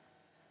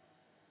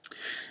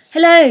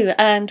Hello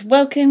and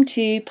welcome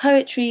to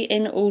Poetry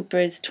in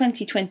Aldborough's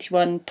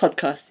 2021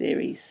 podcast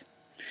series.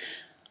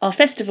 Our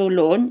festival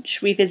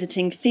launch,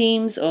 revisiting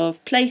themes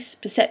of place,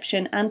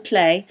 perception and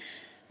play,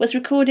 was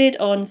recorded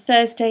on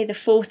Thursday the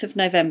 4th of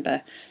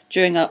November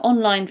during our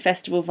online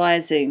festival via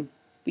Zoom.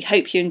 We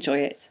hope you enjoy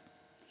it.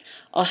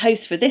 Our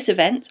hosts for this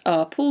event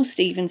are Paul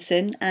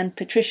Stephenson and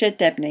Patricia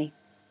Debney.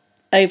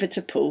 Over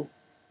to Paul.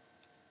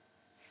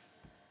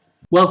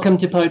 Welcome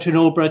to Poetry in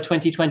Aldborough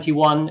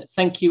 2021.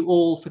 Thank you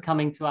all for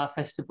coming to our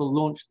festival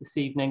launch this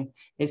evening.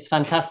 It's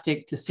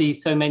fantastic to see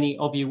so many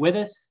of you with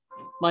us.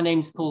 My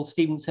name's Paul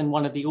Stephenson,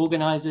 one of the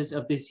organisers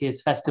of this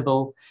year's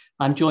festival.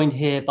 I'm joined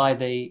here by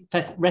the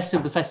rest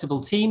of the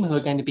festival team who are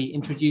going to be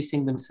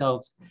introducing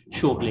themselves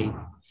shortly.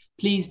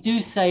 Please do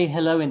say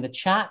hello in the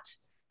chat.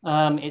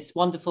 It's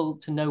wonderful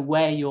to know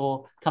where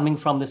you're coming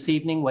from this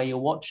evening, where you're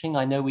watching.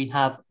 I know we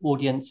have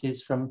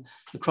audiences from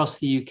across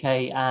the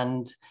UK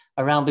and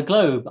around the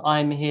globe.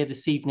 I'm here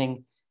this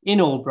evening in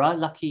Aldborough,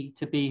 lucky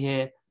to be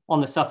here on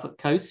the Suffolk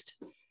coast.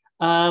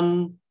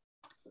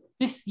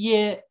 This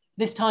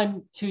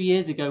time 2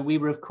 years ago, we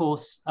were, of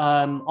course,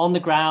 on the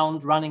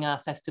ground, running our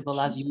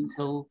festival as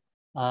usual,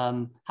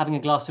 having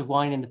a glass of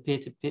wine in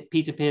the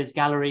Peter Pears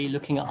Gallery,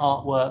 looking at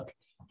artwork,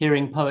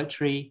 hearing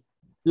poetry.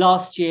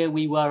 Last year,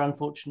 we were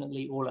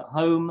unfortunately all at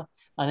home,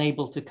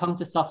 unable to come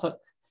to Suffolk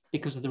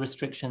because of the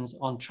restrictions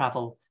on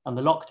travel and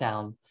the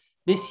lockdown.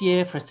 This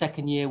year, for a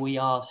second year, we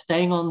are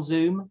staying on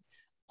Zoom.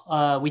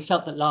 We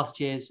felt that last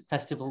year's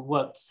festival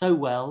worked so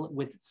well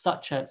with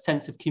such a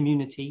sense of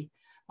community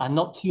and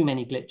not too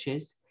many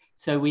glitches.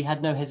 So we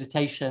had no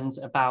hesitations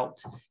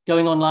about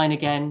going online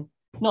again,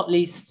 not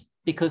least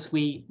because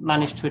we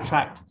managed to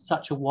attract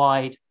such a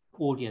wide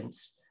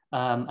audience,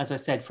 as I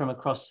said, from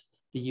across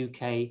the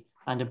UK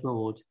and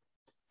abroad.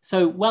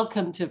 So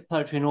welcome to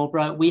Poetry in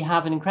Aldborough. We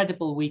have an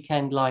incredible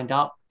weekend lined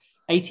up,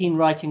 18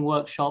 writing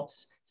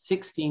workshops,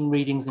 16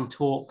 readings and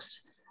talks.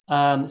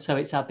 So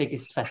it's our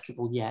biggest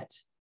festival yet.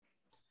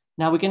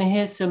 Now we're going to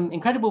hear some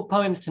incredible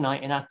poems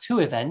tonight in our two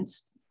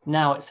events,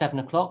 now at 7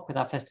 o'clock with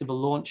our festival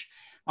launch,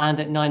 and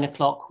at 9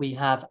 o'clock we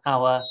have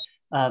our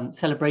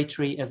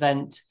celebratory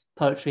event,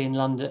 Poetry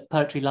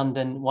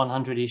London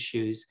 100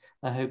 Issues.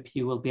 I hope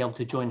you will be able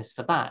to join us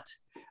for that.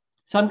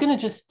 So I'm going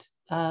to just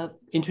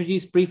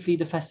introduce briefly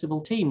the festival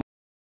team.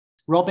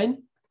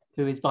 Robin,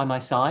 who is by my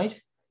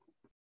side.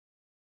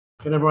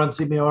 Can everyone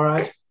see me all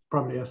right?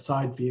 Probably a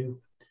side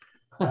view.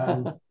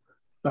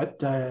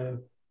 But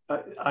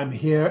I'm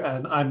here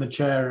and I'm the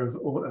chair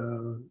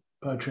of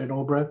Poetry in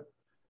Aldborough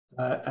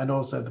and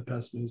also the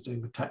person who's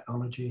doing the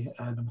technology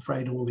and I'm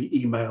afraid all the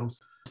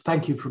emails.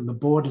 Thank you from the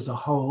board as a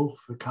whole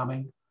for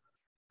coming.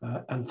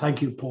 And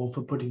thank you, Paul,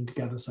 for putting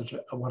together such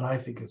what I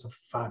think is a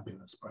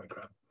fabulous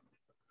program.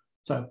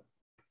 So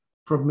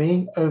from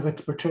me, over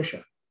to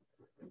Patricia.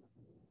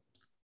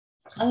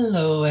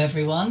 Hello,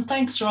 everyone.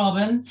 Thanks,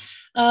 Robin.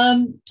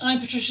 I'm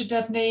Patricia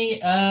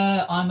Debney.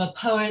 I'm a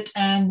poet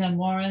and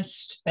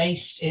memoirist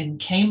based in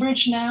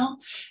Cambridge now,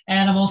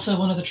 and I'm also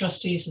one of the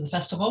trustees of the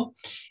festival.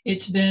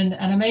 It's been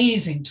an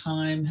amazing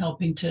time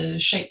helping to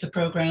shape the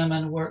program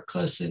and work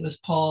closely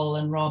with Paul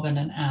and Robin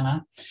and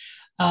Anna.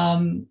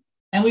 And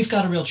we've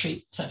got a real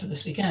treat set for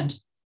this weekend.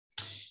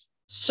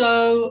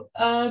 So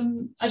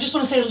I just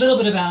want to say a little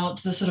bit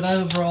about the sort of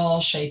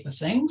overall shape of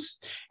things.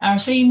 Our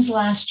themes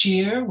last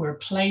year were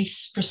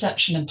place,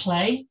 perception, and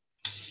play.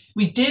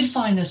 We did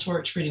find this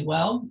worked really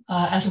well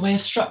as a way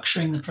of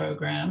structuring the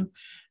program.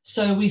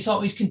 So we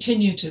thought we'd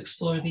continue to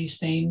explore these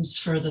themes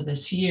further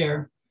this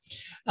year.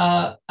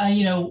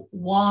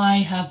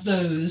 Why have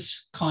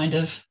those kind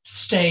of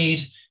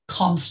stayed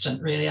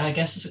constant, really, I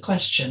guess is a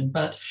question.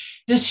 But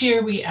this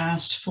year we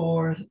asked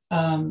for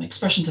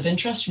expressions of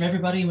interest from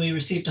everybody. We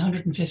received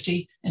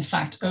 150, in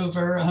fact,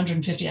 over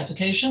 150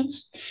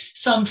 applications,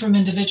 some from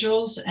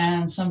individuals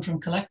and some from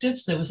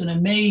collectives. There was an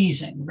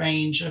amazing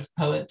range of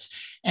poets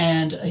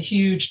and a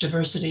huge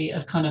diversity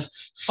of kind of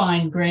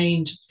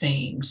fine-grained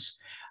themes.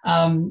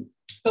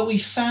 But we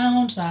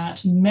found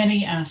that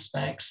many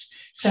aspects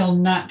fell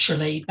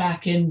naturally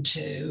back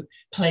into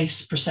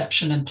place,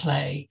 perception, and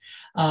play.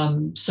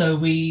 So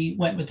we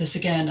went with this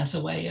again as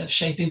a way of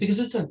shaping, because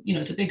it's a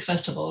big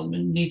festival and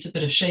it needs a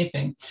bit of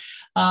shaping.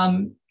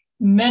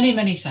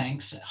 Many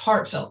thanks,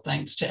 heartfelt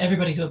thanks to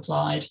everybody who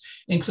applied,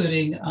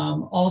 including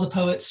all the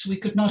poets we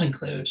could not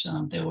include.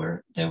 There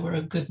were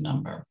a good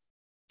number.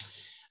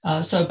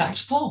 So back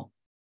to Paul.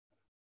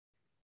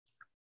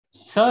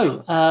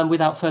 So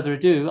without further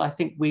ado, I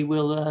think we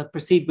will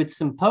proceed with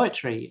some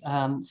poetry.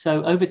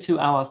 So over to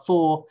our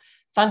four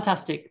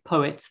fantastic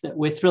poets that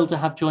we're thrilled to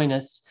have join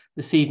us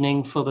this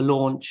evening for the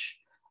launch.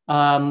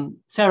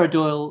 Sarah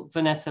Doyle,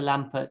 Vanessa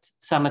Lampert,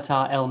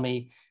 Samatar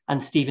Elmi,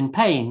 and Stephen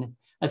Payne,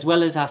 as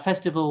well as our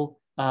festival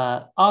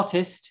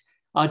artist,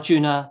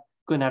 Arjuna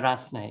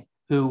Gunarathne,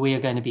 who we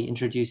are going to be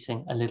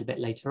introducing a little bit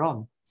later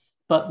on.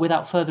 But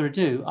without further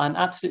ado, I'm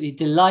absolutely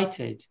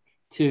delighted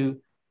to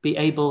be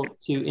able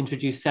to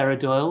introduce Sarah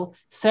Doyle.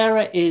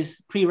 Sarah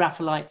is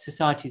Pre-Raphaelite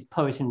Society's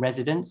poet in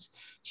residence.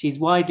 She's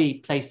widely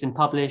placed and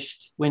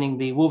published, winning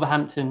the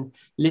Wolverhampton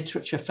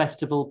Literature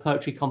Festival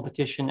Poetry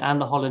Competition and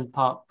the Holland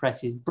Park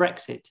Press's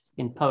Brexit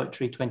in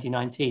Poetry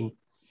 2019.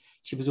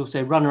 She was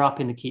also runner-up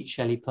in the Keats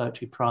Shelley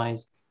Poetry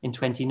Prize in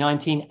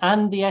 2019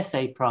 and the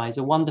Essay Prize,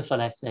 a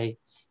wonderful essay,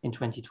 in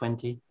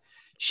 2020.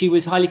 She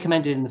was highly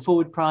commended in the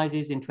Forward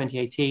Prizes in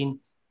 2018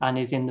 and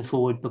is in the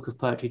Forward Book of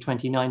Poetry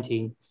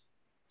 2019.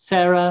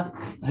 Sarah,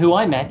 who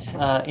I met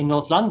in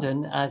North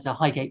London as a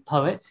Highgate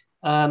poet,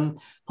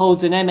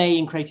 holds an MA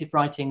in creative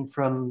writing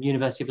from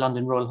University of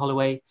London Royal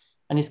Holloway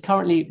and is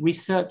currently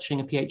researching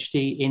a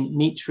PhD in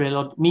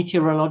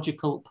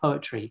meteorological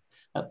poetry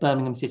at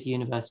Birmingham City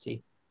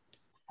University.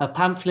 Her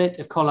pamphlet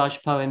of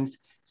collage poems,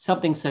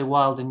 Something So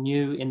Wild and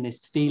New in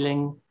This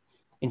Feeling,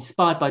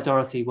 inspired by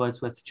Dorothy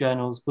Wordsworth's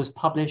journals, was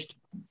published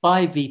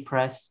by V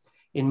Press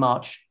in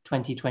March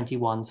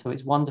 2021. So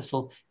it's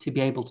wonderful to be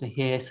able to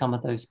hear some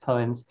of those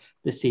poems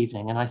this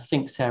evening. And I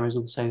think Sarah's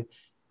also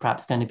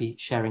perhaps going to be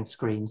sharing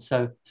screens.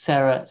 So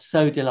Sarah,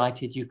 so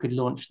delighted you could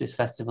launch this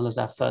festival as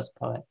our first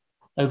poet.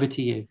 Over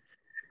to you.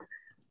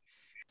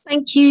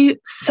 Thank you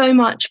so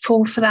much,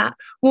 Paul, for that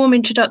warm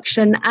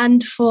introduction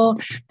and for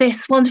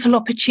this wonderful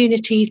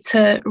opportunity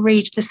to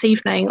read this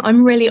evening.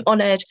 I'm really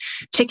honoured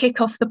to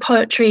kick off the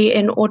Poetry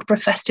in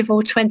Aldborough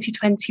Festival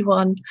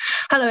 2021.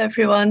 Hello,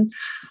 everyone.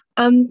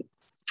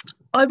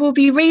 I will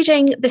be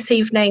reading this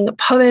evening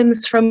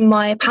poems from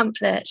my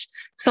pamphlet,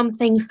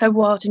 Something So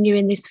Wild and New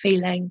in This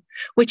Feeling,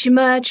 which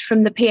emerged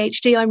from the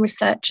PhD I'm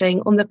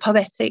researching on the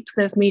poetics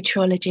of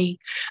meteorology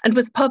and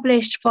was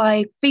published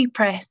by V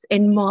Press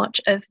in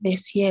March of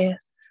this year.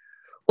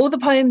 All the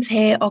poems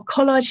here are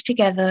collaged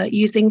together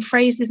using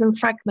phrases and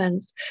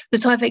fragments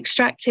that I've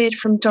extracted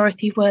from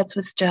Dorothy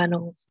Wordsworth's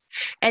journals,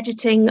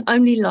 editing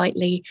only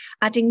lightly,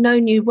 adding no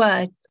new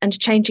words and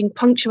changing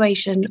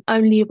punctuation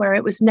only where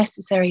it was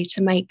necessary to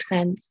make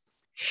sense.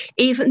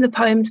 Even the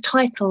poems'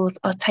 titles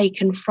are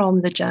taken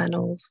from the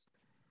journals.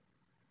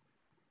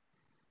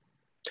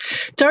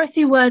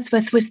 Dorothy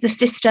Wordsworth was the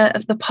sister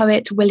of the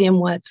poet William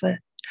Wordsworth.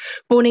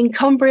 Born in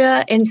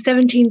Cumbria in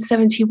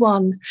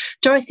 1771,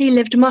 Dorothy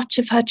lived much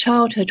of her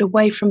childhood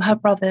away from her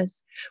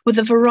brothers, with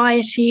a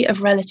variety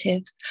of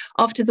relatives,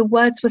 after the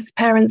Wordsworth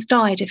parents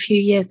died a few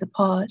years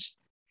apart.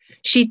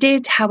 She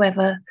did,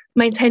 however,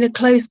 maintain a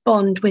close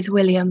bond with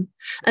William,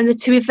 and the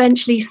two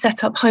eventually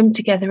set up home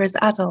together as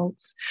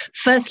adults,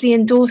 firstly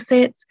in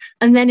Dorset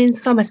and then in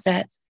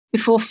Somerset,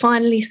 before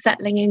finally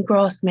settling in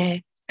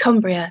Grasmere,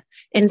 Cumbria,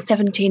 in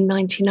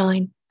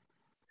 1799.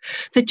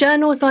 The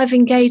journals I've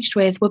engaged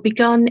with were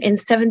begun in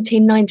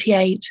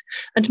 1798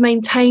 and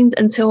maintained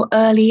until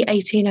early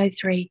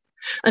 1803,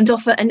 and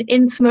offer an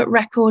intimate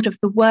record of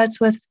the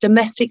Wordsworth's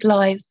domestic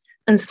lives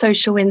and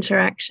social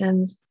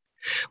interactions.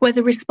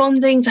 Whether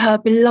responding to her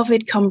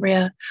beloved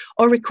Cumbria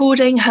or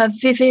recording her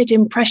vivid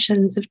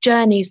impressions of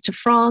journeys to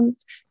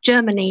France,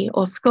 Germany,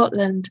 or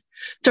Scotland,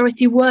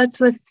 Dorothy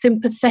Wordsworth's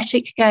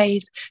sympathetic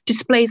gaze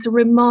displays a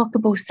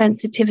remarkable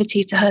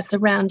sensitivity to her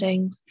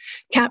surroundings,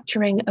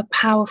 capturing a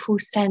powerful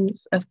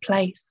sense of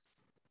place.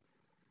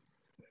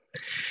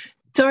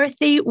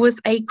 Dorothy was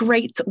a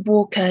great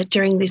walker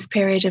during this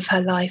period of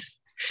her life.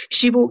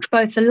 She walked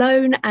both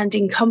alone and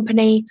in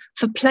company,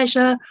 for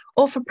pleasure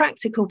or for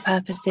practical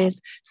purposes,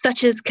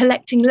 such as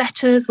collecting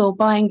letters or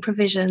buying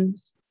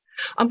provisions.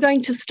 I'm going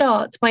to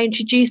start by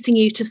introducing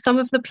you to some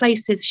of the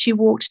places she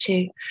walked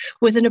to,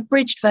 with an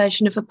abridged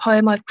version of a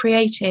poem I've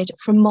created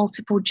from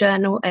multiple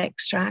journal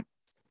extracts.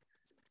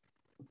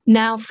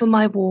 Now for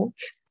my walk.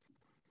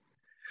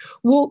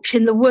 Walked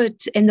in the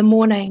woods in the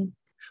morning,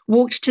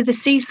 walked to the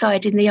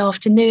seaside in the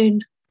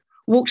afternoon,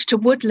 walked to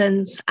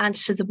woodlands and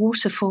to the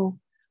waterfall,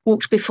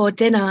 walked before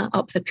dinner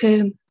up the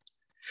combe,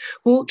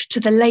 walked to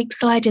the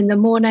lakeside in the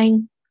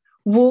morning,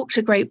 walked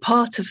a great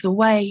part of the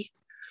way,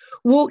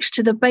 walked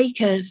to the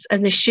bakers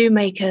and the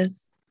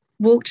shoemakers,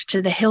 walked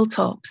to the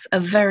hilltops a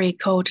very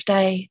cold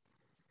day,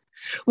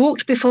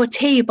 walked before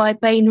tea by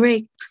Payne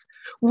Riggs,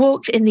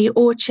 walked in the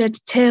orchard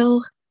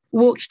till,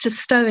 walked to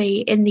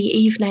Stowey in the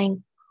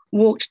evening,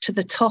 walked to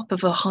the top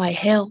of a high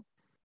hill,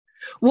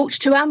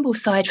 walked to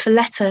Ambleside for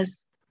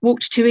letters,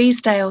 walked to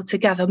Easdale to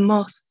gather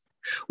moss,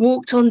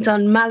 walked on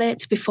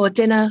Dunmallet before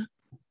dinner,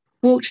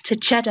 walked to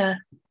Cheddar,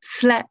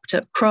 slept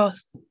at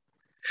Cross,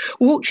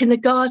 walked in the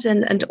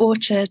garden and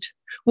orchard,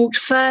 walked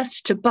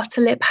first to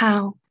Butterlip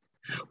Howe,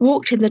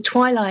 walked in the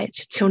twilight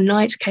till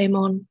night came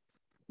on,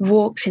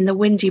 walked in the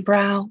windy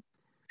brow,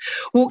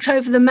 walked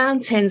over the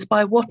mountains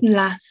by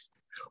Wattonlath,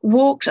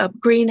 walked up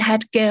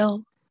Greenhead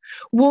Gill,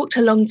 walked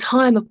a long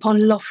time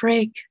upon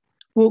Loughrigg,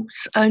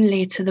 walked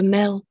only to the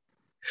mill,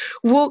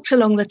 walked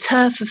along the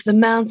turf of the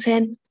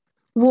mountain,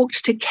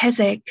 walked to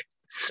Keswick,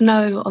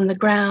 snow on the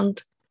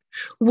ground,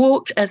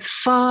 walked as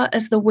far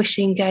as the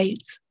Wishing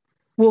Gate,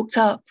 walked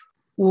up,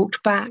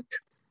 walked back,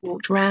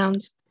 walked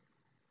round.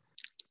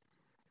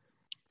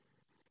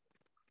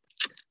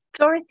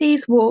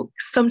 Dorothy's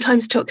walks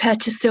sometimes took her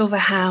to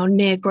Silverhowe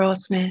near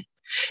Grasmere.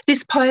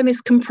 This poem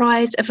is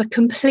comprised of a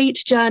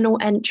complete journal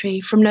entry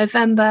from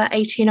November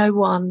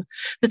 1801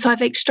 that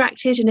I've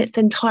extracted in its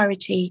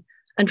entirety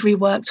and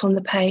reworked on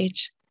the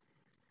page.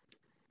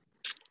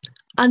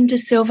 under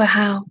Silver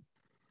Howe.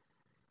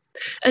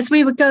 As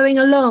we were going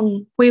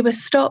along, we were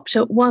stopped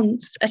at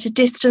once at a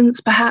distance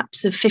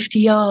perhaps of 50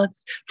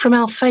 yards from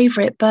our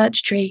favourite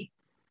birch tree.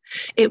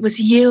 It was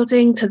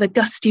yielding to the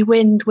gusty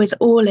wind with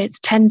all its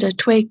tender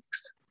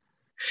twigs.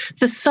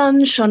 The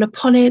sun shone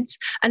upon it,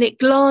 and it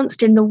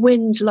glanced in the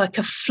wind like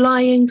a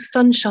flying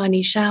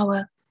sunshiny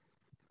shower.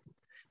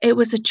 It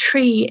was a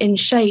tree in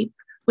shape,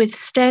 with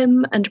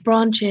stem and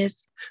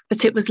branches,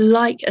 but it was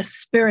like a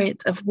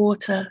spirit of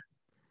water.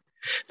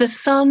 The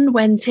sun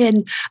went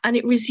in, and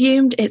it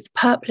resumed its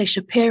purplish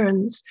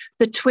appearance,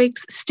 the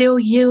twigs still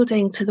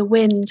yielding to the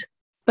wind,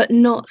 but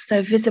not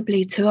so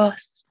visibly to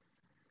us.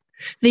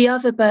 The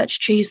other birch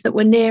trees that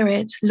were near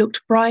it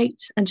looked bright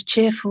and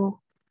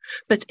cheerful,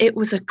 but it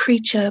was a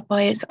creature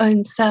by its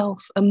own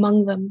self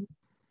among them.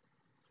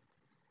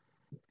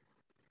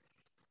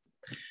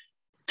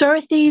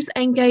 Dorothy's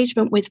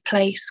engagement with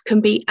place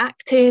can be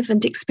active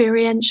and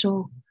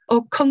experiential,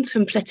 or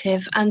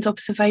contemplative and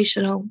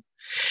observational.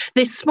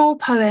 This small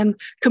poem,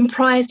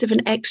 comprised of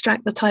an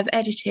extract that I've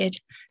edited,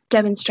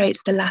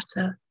 demonstrates the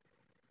latter.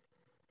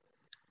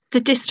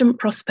 The distant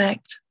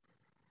prospect.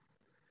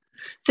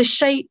 The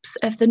shapes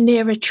of the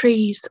nearer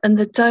trees and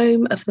the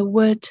dome of the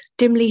wood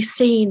dimly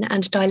seen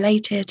and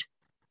dilated.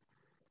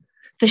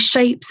 The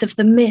shapes of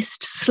the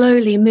mist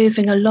slowly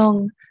moving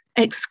along,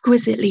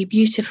 exquisitely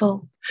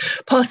beautiful.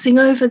 Passing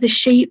over the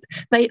sheep,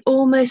 they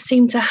almost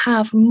seem to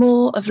have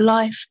more of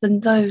life than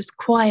those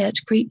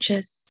quiet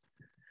creatures.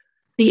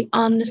 The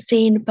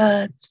unseen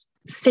birds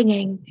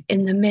singing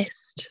in the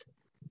mist.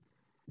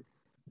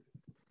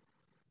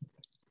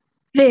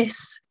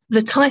 This,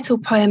 the title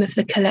poem of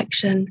the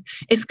collection,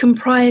 is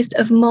comprised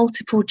of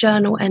multiple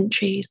journal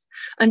entries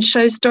and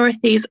shows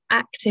Dorothy's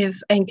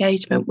active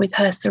engagement with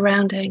her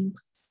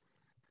surroundings.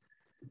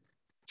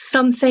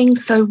 Something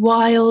so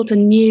wild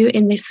and new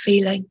in this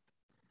feeling.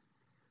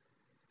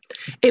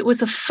 It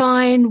was a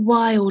fine,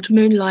 wild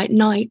moonlight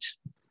night.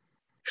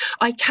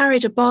 I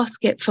carried a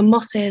basket for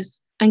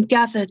mosses and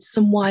gathered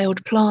some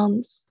wild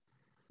plants.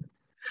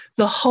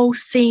 The whole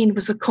scene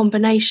was a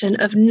combination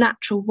of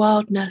natural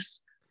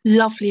wildness,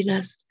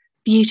 loveliness,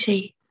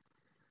 beauty.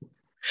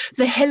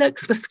 The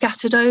hillocks were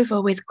scattered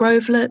over with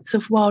grovelets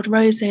of wild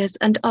roses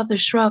and other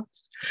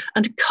shrubs,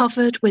 and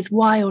covered with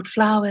wild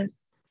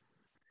flowers.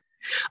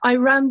 I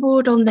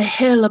rambled on the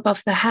hill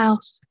above the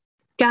house,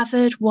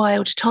 gathered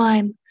wild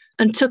thyme,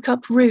 and took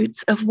up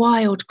roots of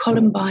wild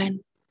columbine.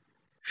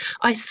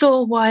 I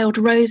saw wild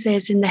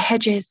roses in the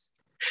hedges,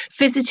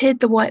 visited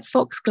the white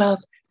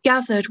foxglove,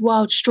 gathered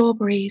wild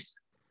strawberries.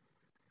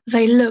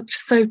 They looked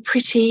so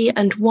pretty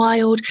and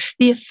wild.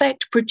 The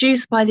effect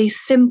produced by these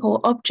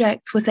simple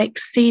objects was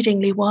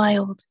exceedingly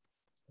wild.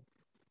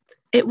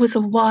 It was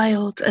a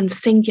wild and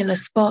singular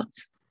spot.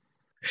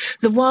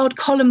 The wild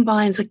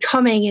columbines are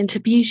coming into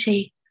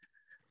beauty.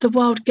 The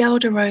wild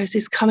guelder rose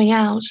is coming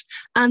out,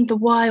 and the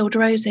wild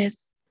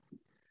roses.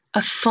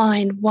 A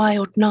fine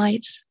wild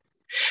night.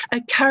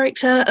 A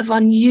character of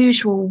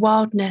unusual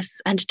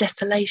wildness and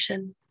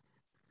desolation.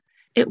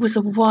 It was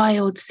a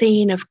wild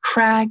scene of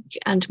crag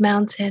and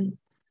mountain.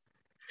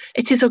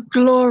 It is a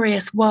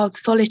glorious wild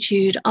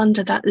solitude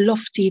under that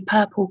lofty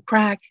purple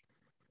crag.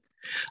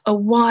 A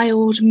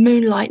wild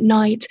moonlight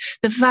night,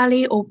 the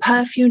valley all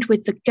perfumed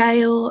with the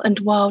gale and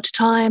wild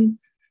thyme,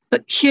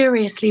 but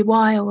curiously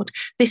wild,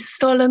 this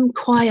solemn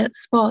quiet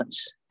spot.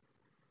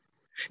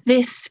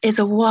 This is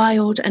a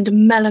wild and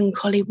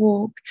melancholy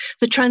walk,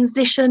 the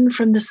transition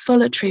from the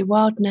solitary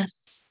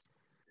wildness.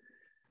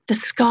 The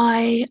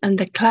sky and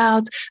the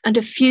clouds and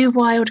a few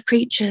wild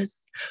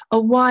creatures, a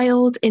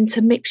wild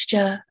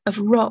intermixture of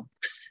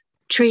rocks,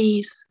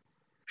 trees.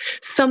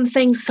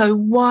 Something so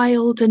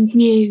wild and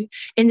new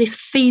in this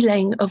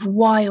feeling of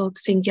wild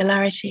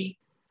singularity.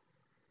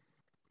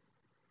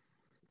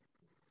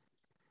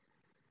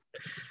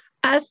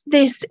 As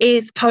this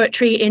is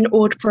poetry in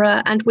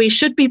Aldborough and we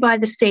should be by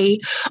the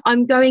sea,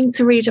 I'm going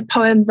to read a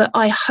poem that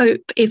I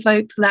hope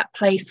evokes that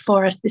place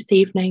for us this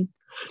evening.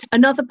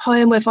 Another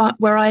poem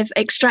where I've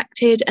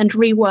extracted and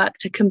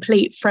reworked a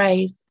complete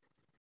phrase.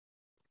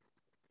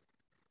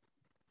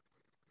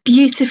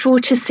 Beautiful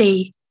to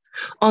see,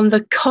 on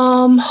the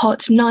calm,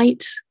 hot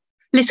night,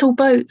 little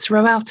boats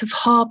row out of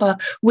harbour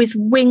with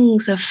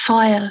wings of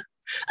fire,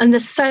 and the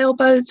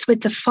sailboats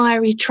with the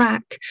fiery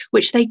track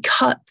which they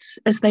cut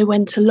as they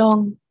went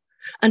along,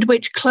 and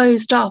which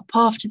closed up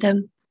after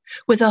them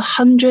with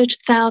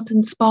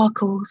 100,000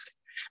 sparkles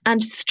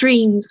and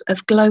streams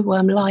of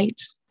glowworm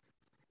light.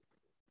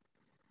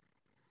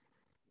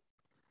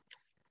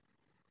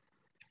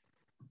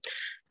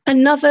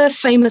 Another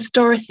famous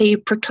Dorothy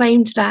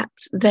proclaimed that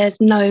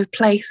there's no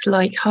place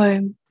like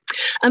home.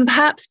 And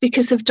perhaps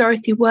because of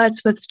Dorothy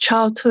Wordsworth's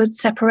childhood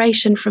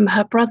separation from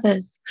her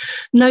brothers,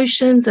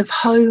 notions of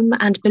home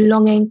and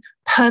belonging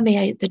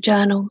permeate the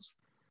journals.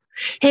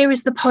 Here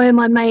is the poem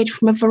I made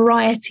from a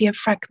variety of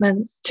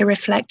fragments to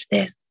reflect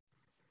this.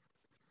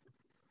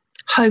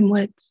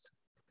 Homewards.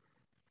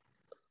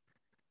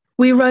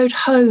 We rowed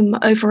home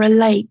over a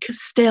lake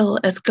still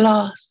as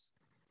glass.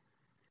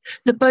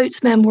 The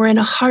boatmen were in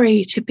a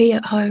hurry to be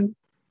at home.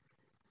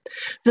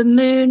 The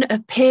moon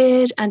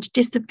appeared and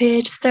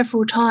disappeared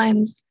several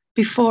times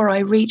before I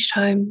reached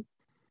home.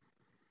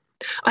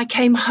 I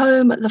came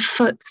home at the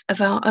foot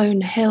of our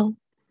own hill.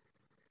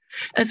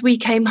 As we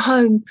came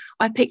home,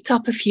 I picked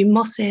up a few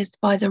mosses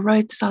by the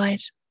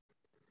roadside.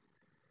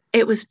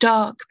 It was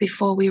dark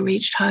before we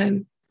reached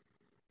home.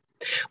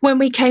 When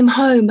we came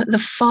home, the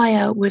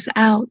fire was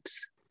out.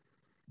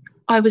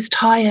 I was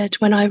tired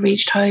when I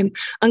reached home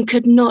and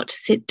could not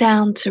sit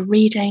down to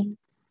reading.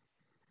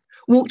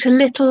 Walked a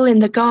little in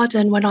the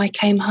garden when I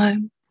came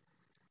home.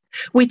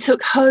 We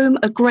took home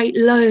a great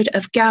load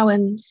of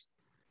gowans.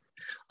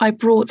 I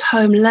brought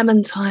home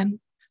lemon thyme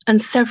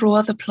and several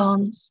other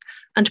plants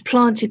and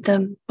planted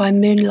them by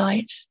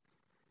moonlight.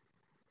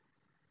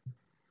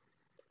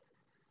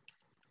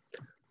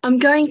 I'm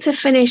going to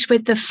finish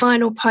with the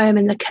final poem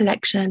in the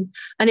collection,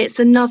 and it's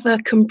another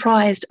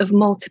comprised of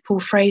multiple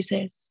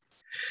phrases.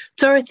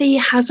 Dorothy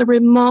has a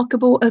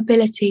remarkable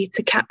ability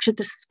to capture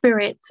the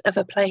spirit of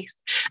a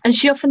place, and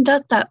she often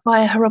does that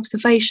via her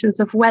observations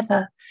of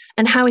weather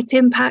and how it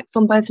impacts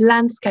on both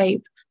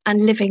landscape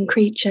and living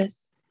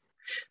creatures.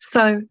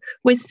 So,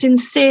 with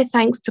sincere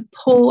thanks to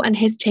Paul and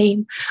his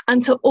team,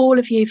 and to all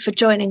of you for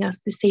joining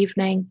us this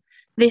evening,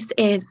 this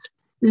is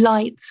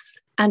Lights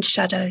and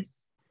Shadows.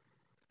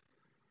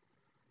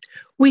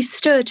 We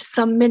stood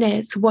some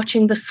minutes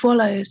watching the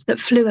swallows that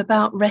flew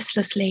about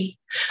restlessly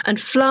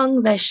and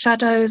flung their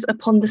shadows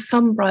upon the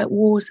sun-bright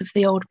walls of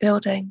the old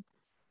building.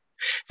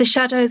 The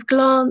shadows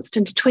glanced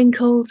and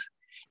twinkled,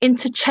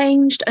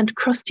 interchanged and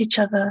crossed each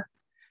other,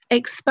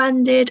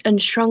 expanded and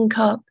shrunk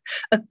up,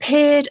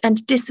 appeared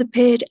and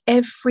disappeared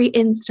every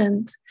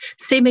instant,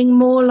 seeming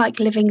more like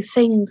living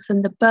things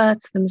than the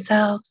birds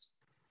themselves.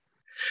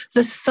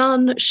 The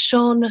sun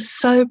shone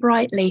so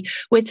brightly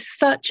with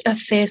such a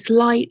fierce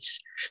light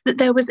that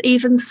there was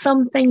even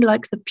something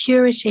like the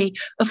purity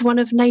of one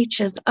of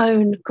nature's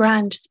own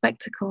grand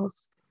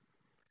spectacles.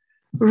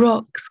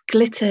 Rocks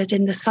glittered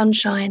in the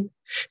sunshine.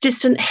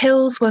 Distant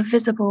hills were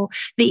visible.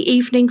 The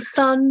evening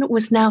sun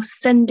was now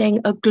sending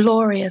a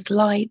glorious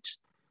light.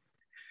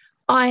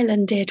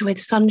 Islanded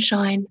with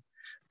sunshine,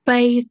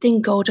 bathed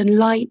in golden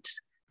light,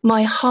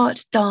 my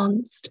heart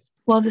danced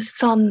while the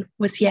sun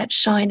was yet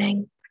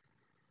shining.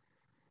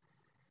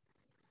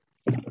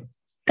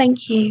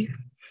 Thank you.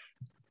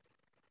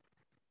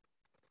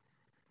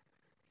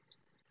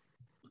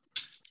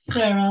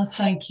 Sarah,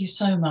 thank you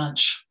so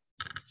much.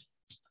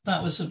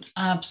 That was an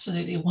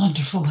absolutely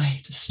wonderful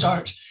way to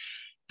start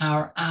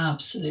our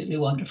absolutely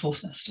wonderful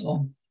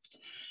festival.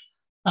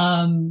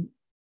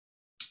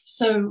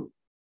 So,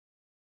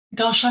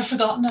 gosh, I've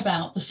forgotten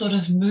about the sort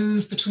of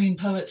move between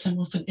poets and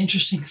what an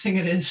interesting thing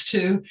it is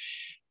to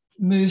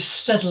move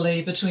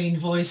steadily between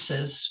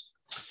voices.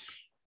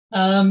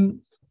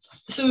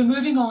 So we're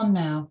moving on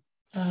now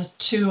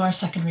to our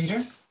second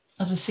reader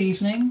of this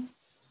evening,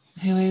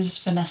 who is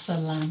Vanessa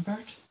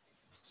Lampert.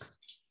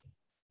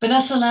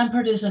 Vanessa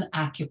Lampert is an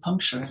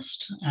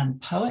acupuncturist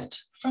and poet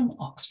from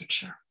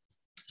Oxfordshire.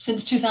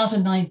 Since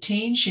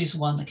 2019, she's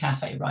won the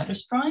Cafe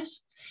Writers'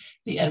 Prize,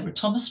 the Edward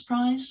Thomas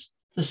Prize,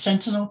 the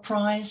Sentinel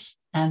Prize,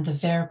 and the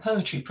Vere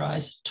Poetry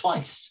Prize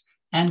twice,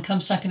 and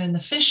comes second in the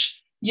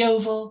Fish,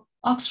 Yeovil,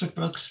 Oxford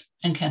Brookes,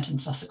 and Kent and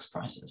Sussex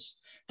prizes.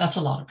 That's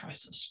a lot of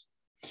prizes.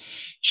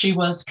 She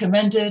was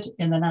commended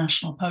in the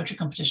National Poetry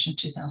Competition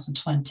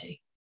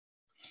 2020.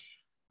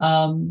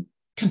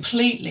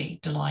 Completely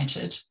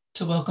delighted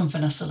to welcome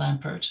Vanessa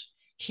Lampert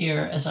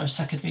here as our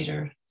second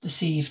reader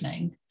this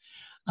evening.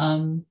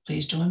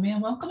 Please join me in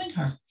welcoming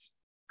her.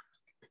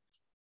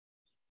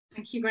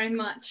 Thank you very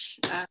much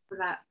for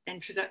that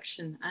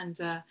introduction. And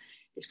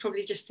it's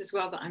probably just as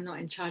well that I'm not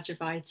in charge of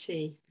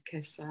IT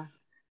because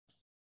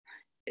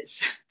it's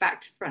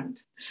back to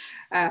front.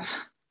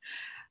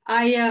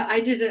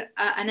 I did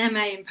an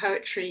MA in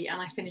poetry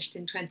and I finished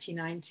in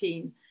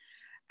 2019.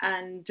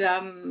 And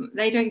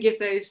they don't give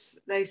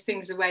those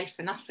things away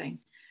for nothing.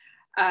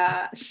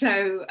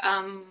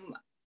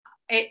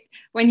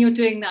 When you're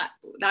doing that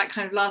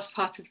kind of last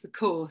part of the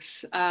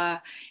course,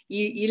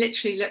 you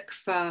literally look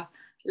for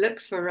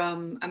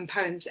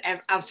poems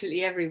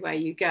absolutely everywhere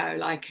you go.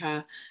 Like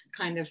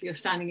kind of you're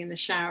standing in the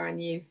shower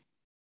and you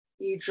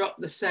drop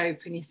the soap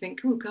and you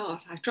think, oh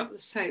God, I've dropped the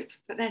soap,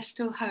 but there's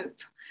still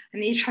hope.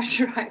 And then you try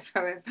to write a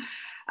poem.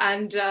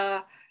 And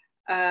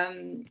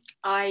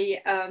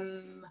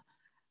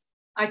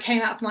I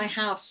came out of my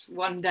house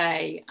one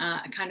day,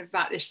 kind of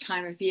about this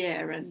time of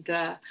year, and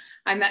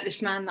I met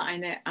this man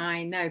that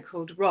I know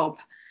called Rob,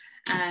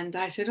 and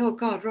I said, "Oh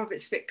God, Rob,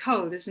 it's a bit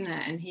cold, isn't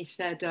it?" And he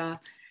said,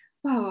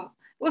 "Well,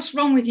 what's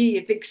wrong with you,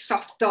 you big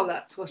soft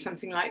dollop," or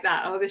something like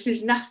that. "Oh, this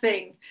is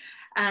nothing,"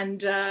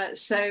 and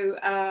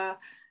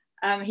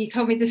he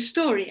told me this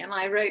story, and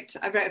I wrote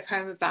a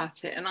poem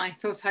about it, and I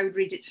thought I would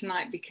read it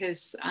tonight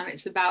because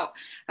it's about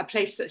a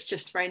place that's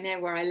just very near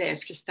where I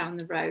live, just down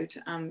the road.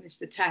 It's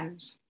the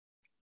Thames.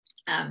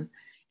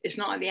 It's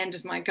not at the end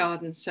of my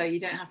garden, so you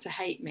don't have to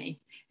hate me.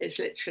 It's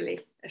literally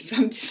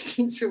some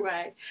distance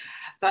away.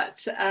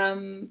 But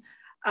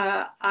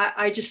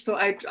I just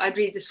thought I'd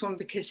read this one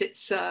because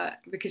it's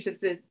because of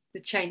the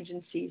the change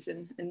in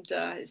season, and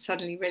it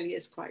suddenly really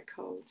is quite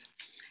cold.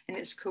 And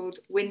it's called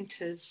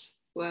Winters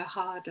Were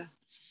Harder.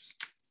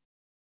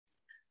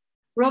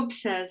 Rob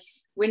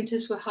says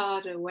winters were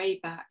harder way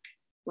back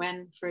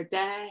when, for a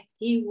dare,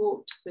 he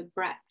walked the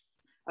breadth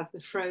of the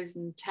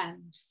frozen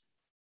Thames,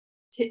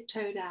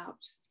 tiptoed out,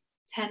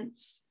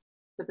 tense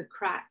for the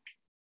crack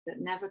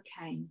that never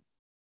came,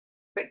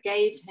 but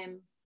gave him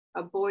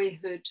a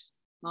boyhood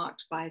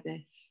marked by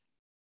this.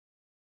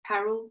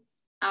 Peril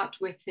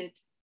outwitted,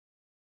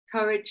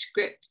 courage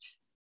gripped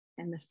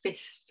in the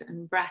fist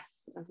and breath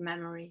of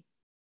memory,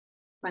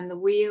 when the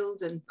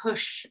wield and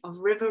push of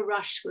river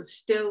rush was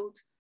stilled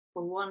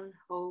for one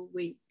whole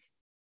week.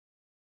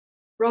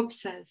 Rob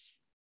says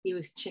he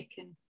was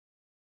chicken.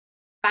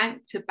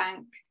 Bank to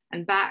bank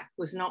and back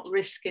was not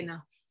risk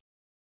enough.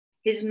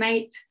 His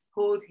mate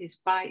hauled his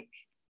bike,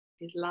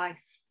 his life,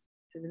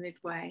 to the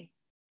midway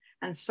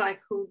and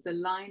cycled the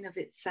line of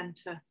its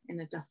centre in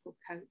a duffel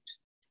coat,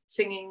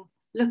 singing,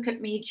 "Look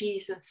at me,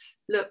 Jesus,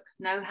 look,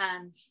 no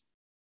hands."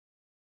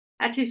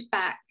 At his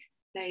back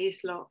lay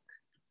his lock,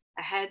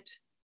 ahead,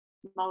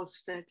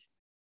 Malsford,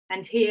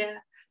 and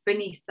here,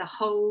 beneath the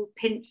whole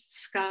pinched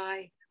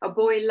sky, a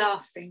boy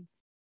laughing,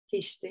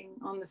 feasting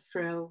on the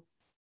thrill,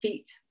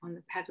 feet on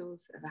the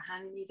pedals of a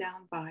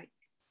hand-me-down bike.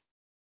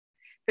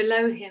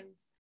 Below him,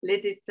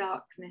 lidded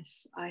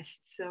darkness, iced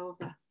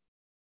silver,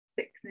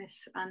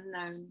 thickness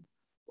unknown,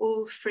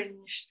 all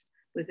fringed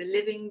with the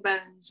living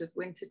bones of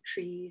winter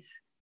trees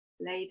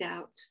laid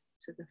out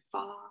to the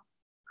far,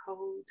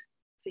 cold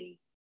sea.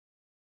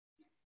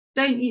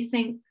 Don't you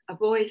think a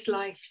boy's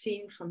life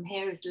seen from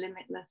here is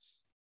limitless?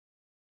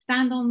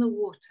 Stand on the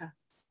water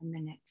a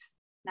minute.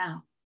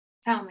 Now,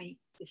 tell me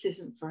this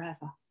isn't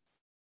forever.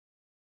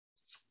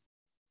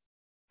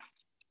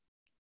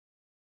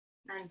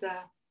 And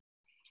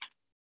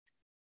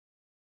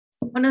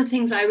one of the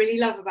things I really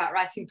love about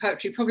writing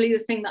poetry, probably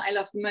the thing that I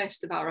love the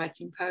most about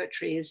writing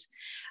poetry, is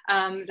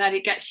that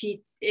you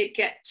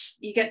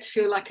get to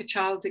feel like a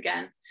child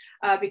again,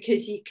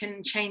 because you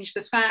can change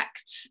the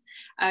facts,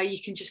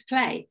 you can just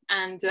play,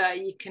 and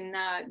you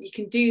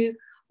can do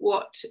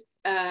what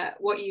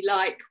you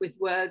like with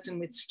words and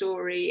with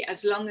story,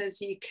 as long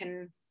as you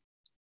can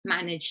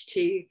manage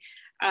to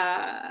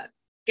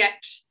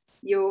get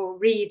your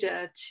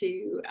reader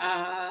to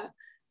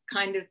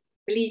kind of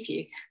believe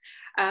you,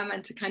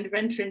 and to kind of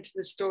enter into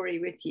the story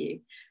with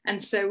you.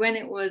 And so when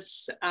it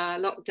was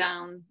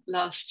lockdown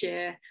last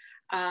year,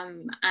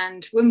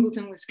 and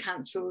Wimbledon was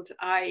cancelled,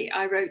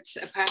 I wrote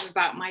a poem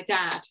about my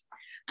dad,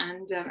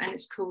 and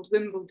it's called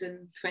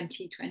Wimbledon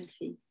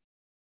 2020.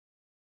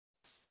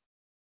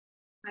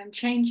 I'm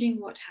changing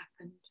what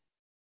happened.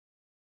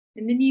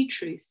 In the new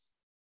truth,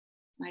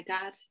 my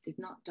dad did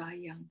not die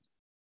young.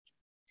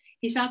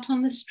 He's out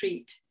on the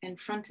street in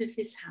front of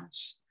his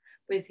house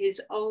with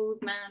his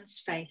old man's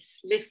face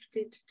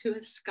lifted to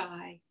a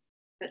sky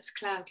that's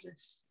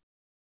cloudless,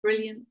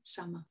 brilliant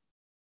summer.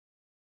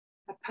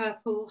 A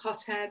purple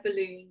hot air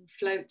balloon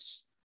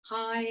floats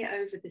high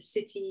over the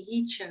city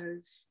he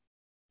chose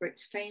for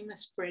its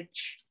famous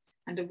bridge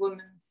and a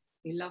woman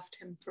who loved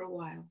him for a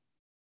while.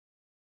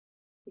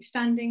 He's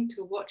standing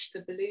to watch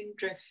the balloon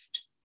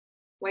drift,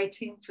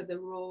 waiting for the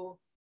roar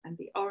and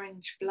the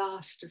orange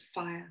blast of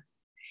fire.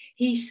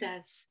 He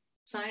says,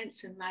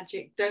 science and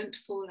magic don't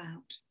fall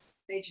out.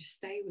 They just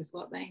stay with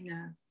what they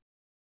know.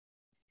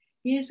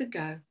 Years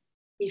ago,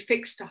 he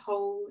fixed a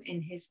hole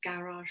in his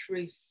garage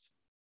roof.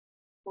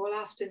 All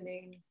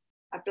afternoon,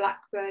 a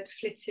blackbird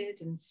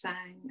flitted and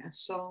sang a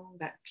song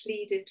that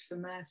pleaded for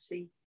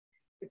mercy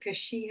because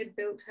she had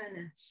built her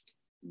nest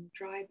in a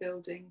dry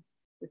building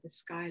with a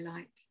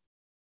skylight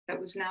that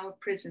was now a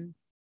prison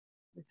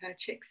with her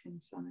chicks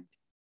inside.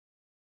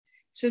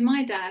 So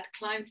my dad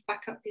climbed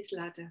back up his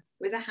ladder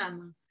with a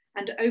hammer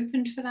and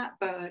opened for that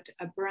bird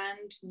a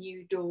brand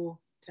new door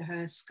to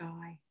her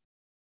sky.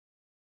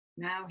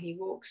 Now he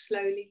walks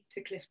slowly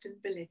to Clifton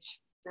Village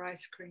for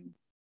ice cream.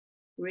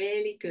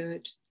 Really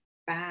good,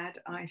 bad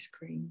ice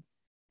cream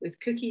with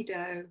cookie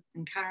dough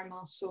and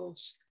caramel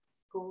sauce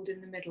cooled in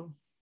the middle.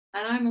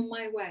 And I'm on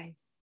my way,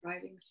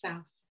 driving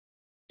south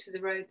to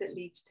the road that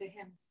leads to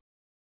him.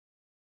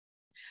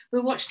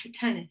 We'll watch the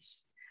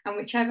tennis, and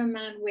whichever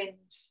man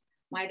wins,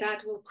 my dad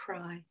will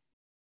cry,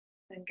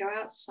 then go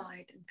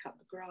outside and cut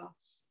the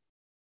grass.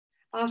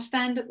 I'll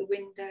stand at the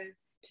window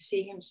to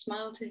see him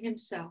smile to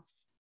himself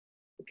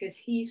because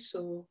he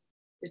saw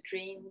the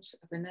dreams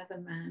of another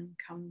man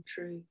come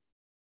true.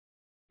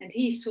 And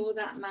he saw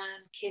that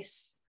man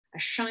kiss a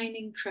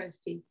shining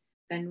trophy,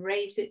 then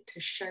raise it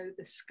to show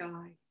the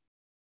sky.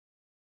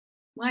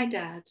 My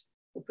dad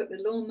will put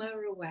the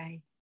lawnmower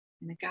away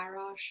in a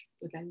garage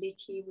with a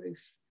leaky roof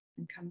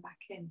and come back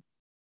in.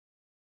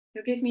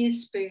 He'll give me a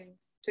spoon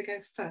to go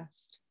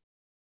first,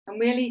 and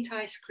we'll eat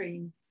ice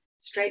cream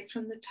straight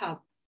from the tub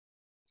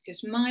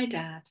because my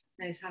dad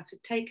knows how to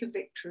take a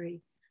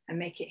victory and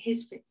make it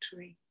his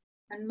victory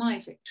and my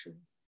victory.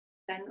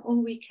 Then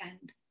all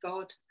weekend,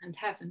 God and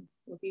heaven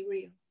will be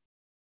real.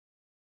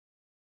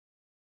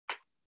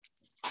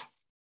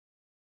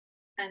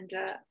 And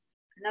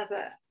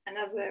another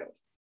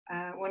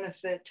one of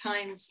the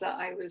times that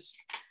I was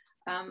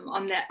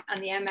on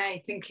the MA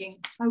thinking,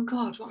 oh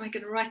God, what am I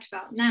going to write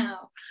about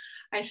now?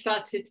 I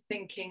started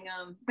thinking,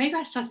 maybe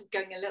I started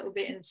going a little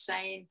bit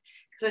insane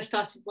because I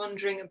started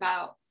wondering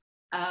about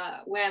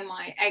where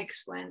my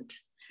eggs went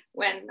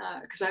when,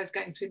 because I was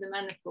going through the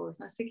menopause.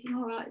 And I was thinking,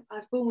 oh, I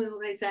was born with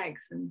all those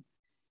eggs and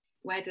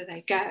where do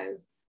they go?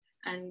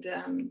 And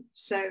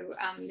so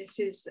this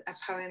is a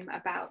poem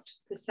about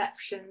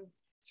perception,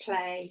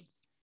 play,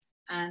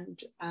 and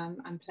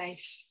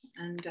place.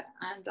 And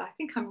I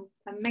think I'm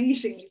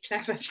amazingly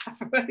clever to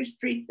have those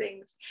three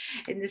things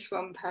in this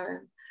one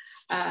poem.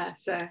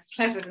 So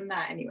clever than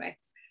that anyway.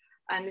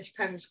 And this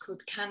poem is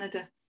called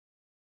Canada.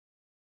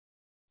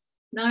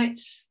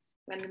 Nights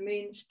when the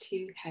moon's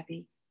too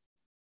heavy,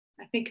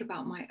 I think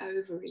about my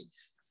ovaries,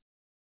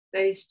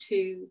 those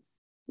two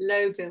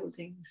low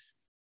buildings,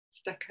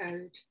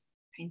 stuccoed,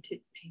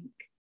 painted pink,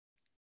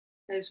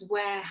 those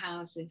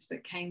warehouses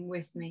that came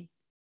with me,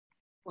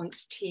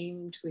 once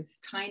teemed with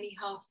tiny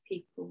half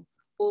people,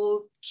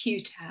 all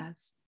cute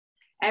as,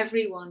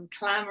 everyone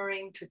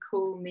clamoring to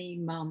call me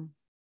mum.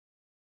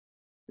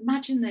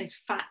 Imagine those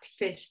fat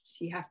fists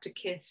you have to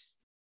kiss,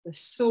 the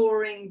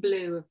soaring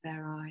blue of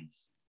their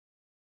eyes.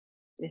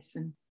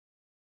 Listen,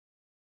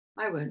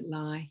 I won't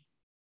lie.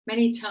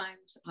 Many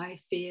times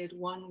I feared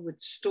one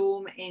would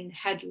storm in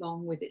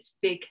headlong with its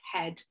big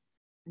head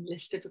and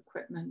list of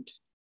equipment.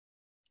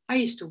 I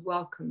used to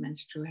welcome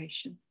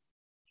menstruation,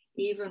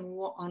 even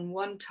on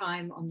one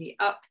time on the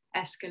up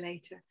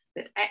escalator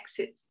that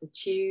exits the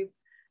tube,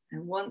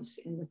 and once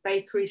in the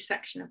bakery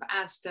section of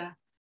Asda,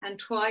 and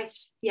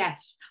twice,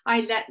 yes,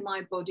 I let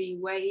my body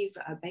wave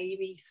a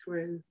baby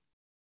through.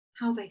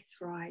 How they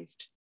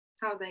thrived,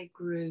 how they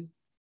grew.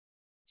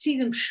 See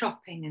them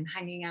shopping and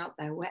hanging out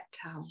their wet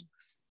towels.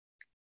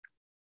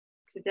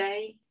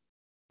 Today,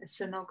 a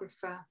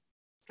sonographer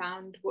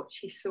found what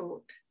she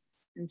sought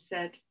and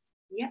said,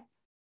 yep,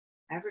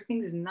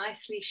 everything's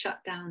nicely shut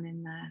down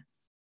in there.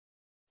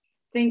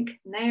 Think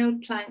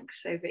nailed planks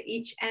over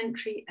each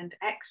entry and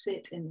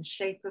exit in the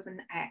shape of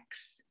an X.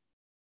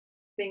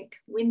 Think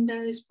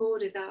windows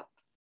boarded up,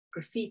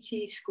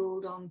 graffiti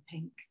scrawled on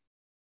pink.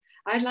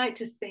 I'd like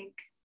to think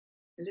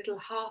the little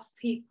half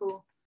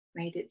people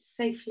made it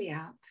safely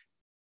out.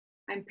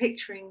 I'm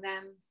picturing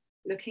them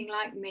looking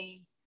like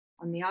me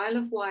on the Isle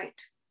of Wight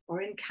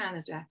or in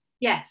Canada.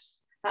 Yes,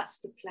 that's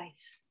the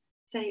place.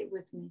 Say it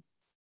with me,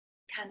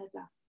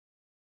 Canada.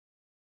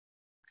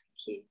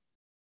 Thank you.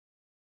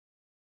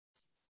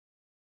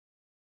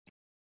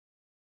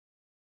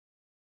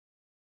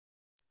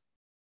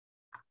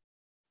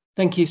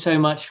 Thank you so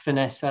much,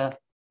 Vanessa.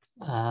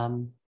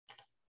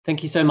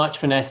 Thank you so much,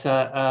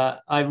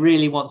 Vanessa. I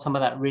really want some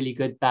of that really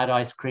good bad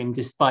ice cream,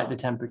 despite the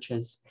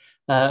temperatures.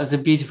 It was a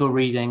beautiful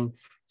reading.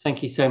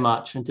 Thank you so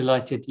much. I'm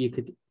delighted you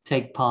could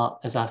take part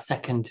as our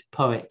second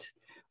poet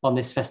on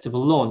this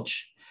festival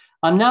launch.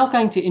 I'm now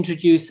going to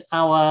introduce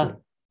our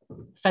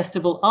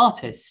festival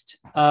artist,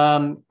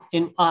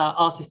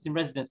 artist in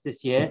residence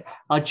this year,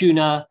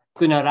 Arjuna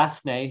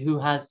Gunarathne, who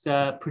has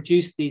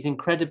produced these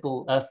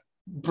incredible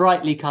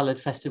brightly coloured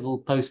festival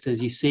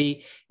posters. You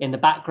see in the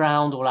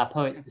background, all our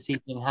poets this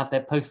evening have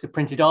their poster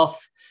printed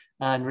off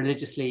and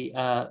religiously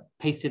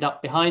pasted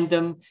up behind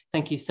them.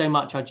 Thank you so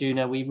much,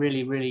 Arjuna. We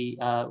really, really,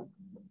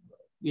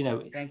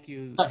 thank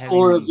you. Such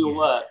awe of your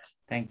work.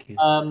 Thank you.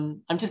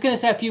 I'm just going to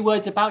say a few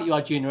words about you,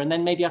 Arjuna, and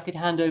then maybe I could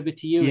hand over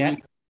to you. Yeah. And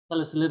you can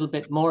tell us a little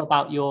bit more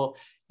about your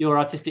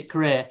artistic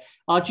career.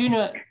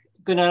 Arjuna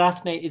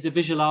Gunarathne is a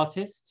visual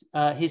artist.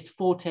 His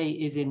forte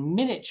is in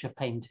miniature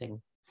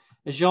painting,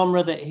 a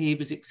genre that he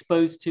was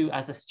exposed to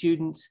as a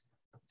student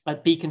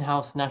at Beacon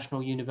House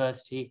National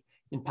University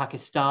in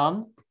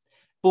Pakistan.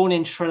 Born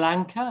in Sri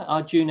Lanka,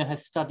 Arjuna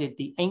has studied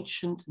the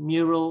ancient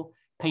mural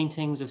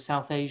paintings of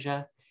South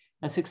Asia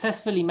and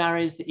successfully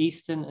marries the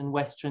Eastern and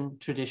Western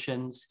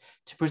traditions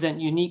to present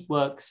unique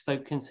works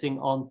focusing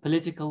on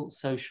political,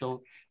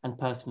 social, and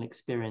personal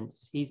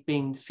experience. He's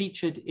been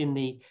featured in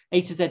the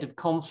A to Z of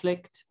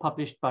Conflict,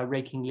 published by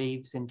Raking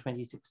Leaves in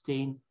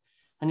 2016,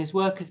 and his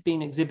work has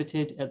been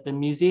exhibited at the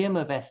Museum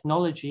of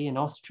Ethnology in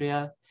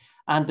Austria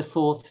and the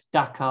 4th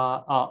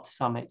Dakar Art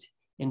Summit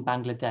in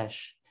Bangladesh.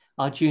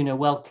 Arjuna,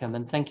 welcome,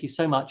 and thank you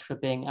so much for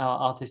being our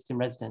artist in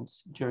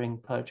residence during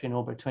Poetry in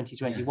Albury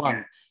 2021.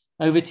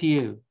 Yeah. Over to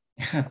you.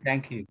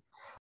 Thank you.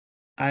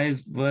 I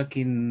work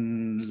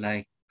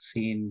in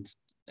since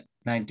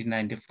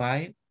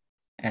 1995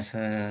 as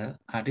an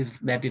artist.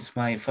 That is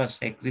my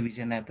first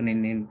exhibition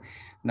happening in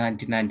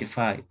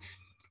 1995.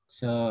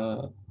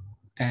 So,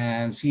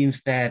 and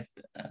since that,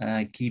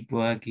 I keep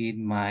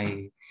working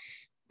my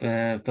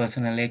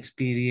personal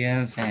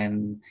experience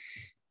and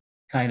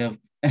kind of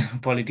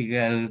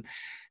political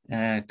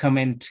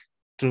comment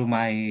through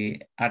my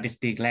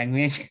artistic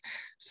language.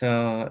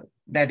 So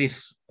that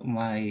is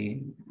my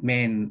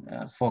main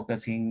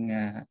focusing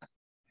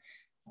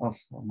of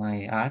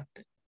my art.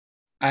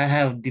 I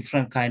have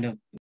different kind of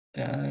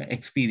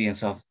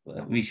experience of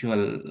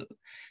visual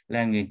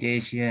language,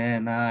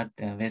 Asian art,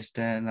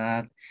 Western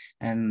art,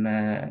 and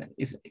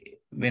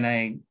when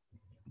I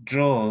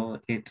draw,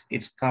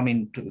 it's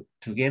coming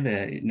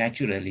together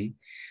naturally.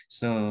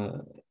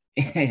 So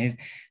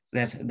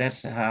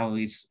that's how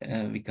it's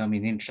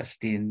becoming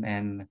interesting,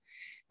 and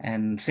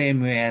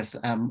same way as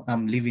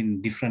I'm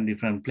living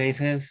different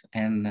places,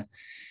 and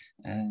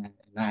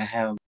I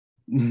have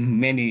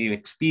many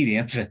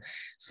experiences.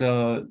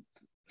 So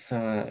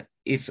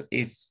it's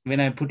when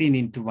I put it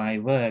into my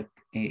work,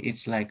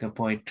 it's like a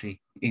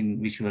poetry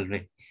in visual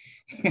way.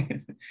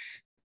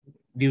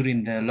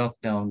 During the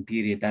lockdown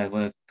period, I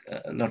work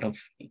a lot of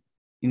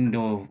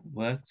indoor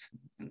work,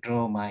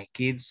 draw my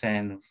kids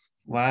and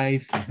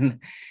wife,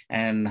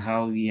 and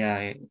how we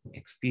are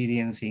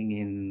experiencing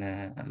in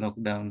a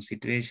lockdown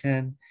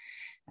situation.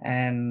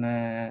 And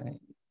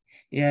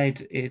yeah,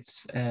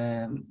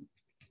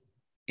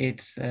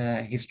 it's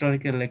a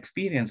historical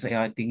experience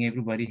I think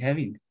everybody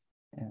having.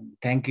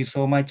 Thank you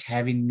so much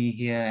having me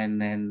here,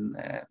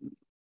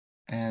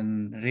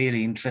 and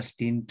really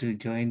interesting to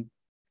join.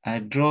 I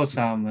draw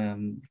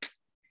some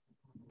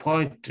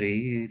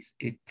poetry.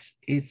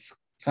 It's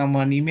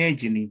someone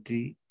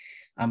imaginative.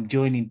 I'm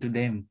joining to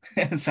them,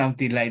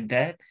 something like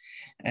that,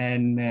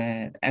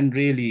 and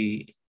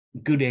really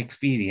good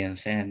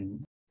experience.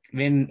 And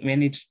when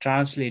it's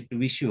translated to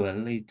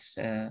visual,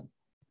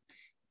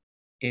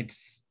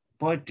 it's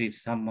poetry,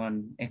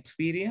 someone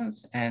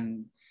experience,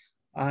 and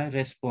I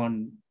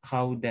respond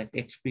how that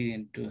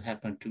experience to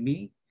happen to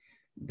me.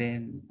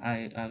 Then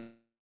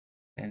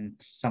and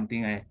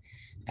something I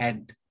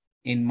add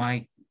in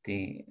my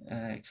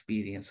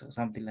experience or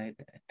something like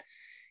that.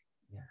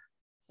 Yeah.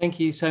 Thank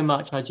you so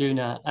much,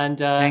 Arjuna. And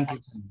thank you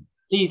so much.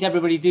 Please,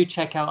 everybody, do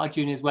check out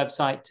Arjuna's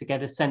website to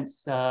get a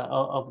sense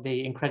of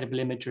the incredible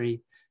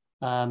imagery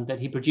that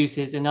he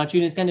produces. And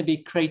Arjuna is going to be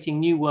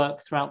creating new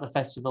work throughout the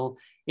festival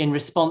in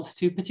response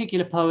to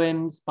particular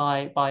poems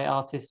by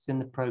artists in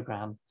the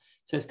program.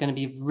 So it's going to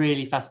be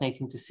really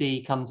fascinating to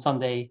see come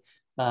Sunday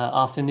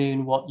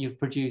afternoon what you've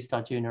produced,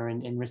 Arjuna,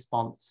 in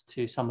response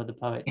to some of the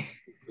poets.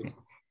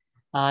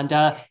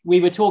 And we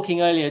were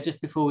talking earlier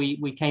just before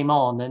we came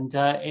on, and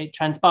it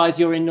transpires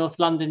you're in North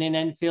London in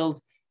Enfield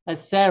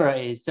as Sarah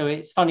is. So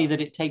it's funny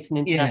that it takes an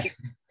international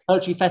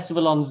poetry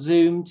festival on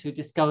Zoom to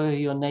discover who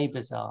your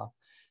neighbours are.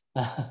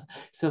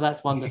 So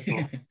that's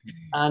wonderful.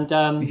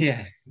 And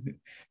yeah.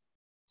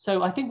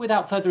 So I think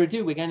without further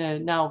ado, we're going to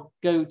now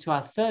go to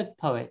our third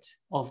poet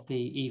of the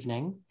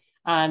evening.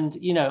 And,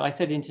 you know, I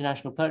said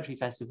International Poetry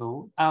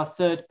Festival. Our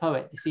third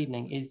poet this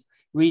evening is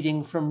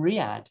reading from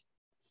Riyadh.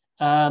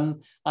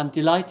 I'm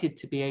delighted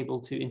to be able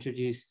to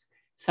introduce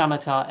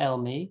Samatar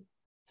Elmi.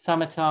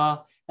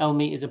 Samatar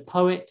Elmi is a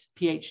poet,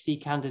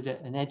 PhD candidate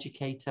and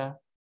educator.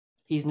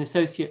 He's an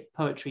associate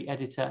poetry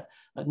editor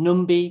at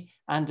Numbi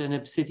and an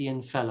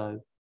Obsidian Fellow.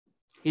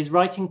 His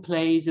writing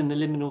plays in the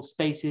liminal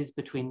spaces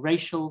between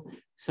racial,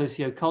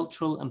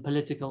 socio-cultural and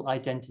political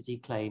identity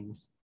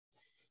claims.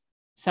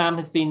 Sam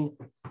has been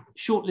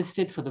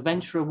shortlisted for the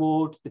Venture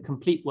Award, the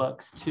Complete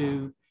Works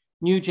 2,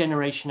 New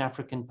Generation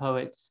African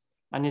Poets,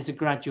 and is a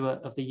graduate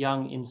of the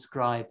Young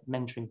Inscribe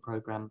mentoring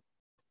program.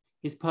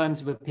 His poems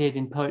have appeared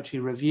in Poetry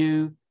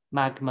Review,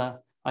 Magma,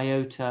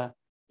 Iota,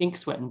 Ink,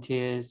 Sweat and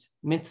Tears,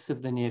 Myths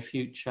of the Near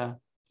Future,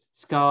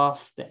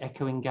 Scarf, The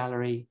Echoing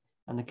Gallery,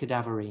 and The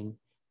Cadaverine.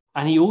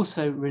 And he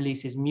also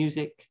releases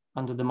music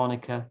under the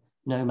moniker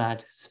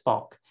Nomad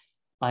Spock.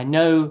 I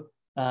know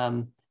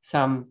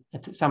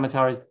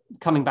Samatar is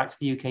coming back to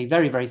the UK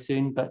very, very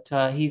soon, but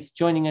he's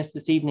joining us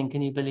this evening,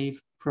 can you believe,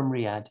 from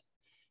Riyadh.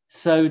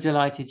 So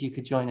delighted you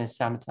could join us,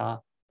 Samatar.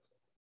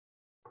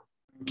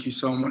 Thank you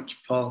so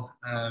much, Paul.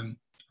 And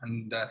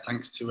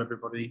thanks to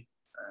everybody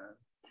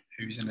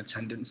who's in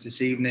attendance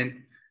this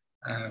evening,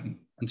 and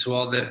to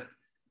all the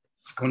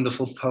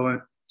wonderful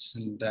poets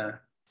and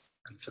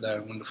for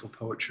their wonderful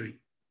poetry.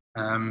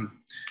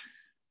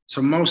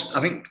 So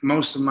I think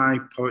most of my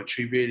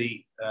poetry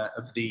really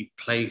of the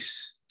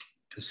place,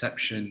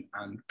 perception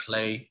and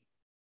play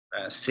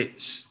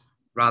sits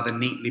rather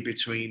neatly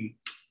between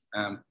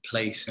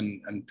place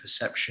and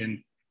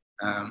perception.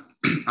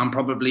 I'm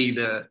probably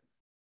the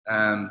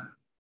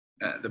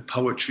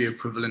poetry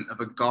equivalent of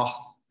a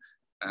goth.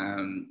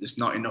 There's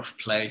not enough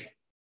play.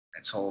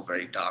 It's all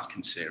very dark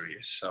and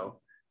serious. So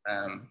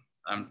I'm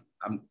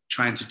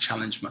trying to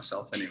challenge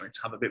myself anyway to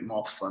have a bit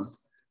more fun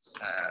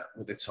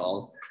with it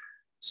all.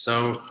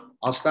 So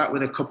I'll start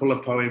with a couple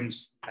of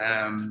poems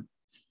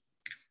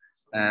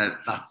that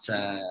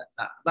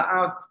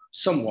are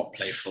somewhat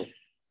playful.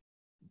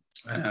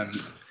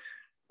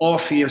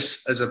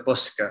 Orpheus as a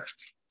busker.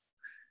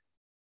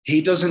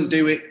 He doesn't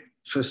do it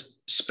for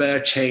spare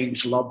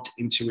change lobbed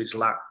into his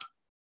lap.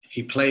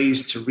 He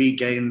plays to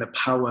regain the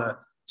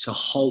power to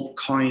halt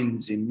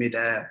coins in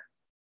midair,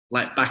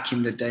 like back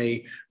in the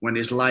day when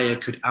his lyre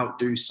could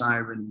outdo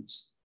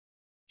sirens.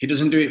 He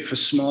doesn't do it for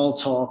small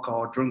talk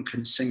or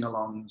drunken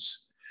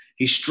sing-alongs.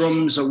 He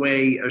strums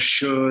away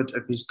assured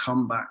of his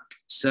comeback,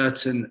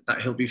 certain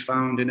that he'll be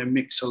found in a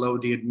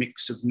mixolydian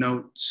mix of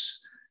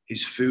notes,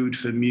 his food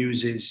for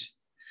muses.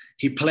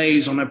 He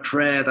plays on a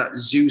prayer that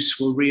Zeus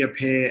will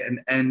reappear and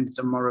end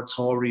the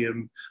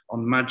moratorium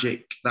on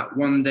magic, that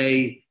one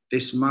day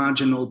This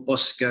marginal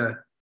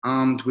busker,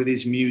 armed with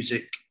his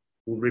music,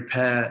 will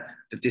repair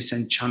the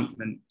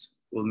disenchantment,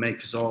 will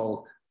make us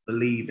all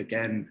believe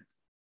again.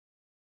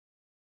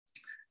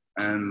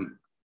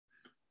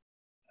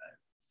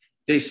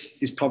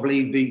 This is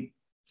probably the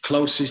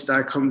closest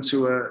I come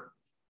to a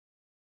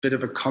bit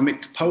of a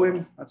comic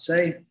poem, I'd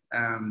say.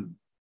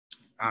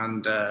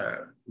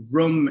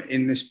 Rum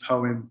in this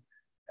poem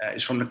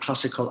is from the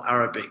classical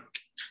Arabic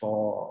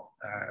for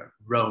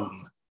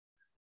Rome.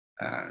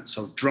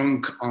 So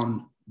drunk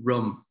on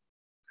rum.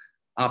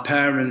 Our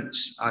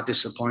parents are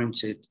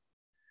disappointed.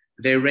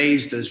 They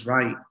raised us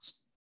right.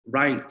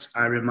 Right,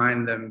 I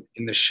remind them,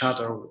 in the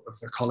shadow of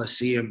the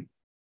Colosseum.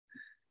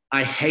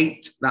 I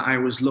hate that I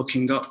was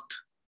looking up.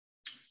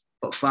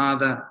 But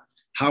Father,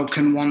 how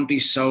can one be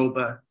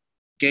sober,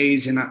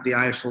 gazing at the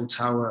Eiffel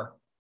Tower,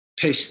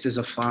 pissed as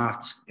a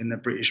fart in the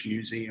British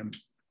Museum?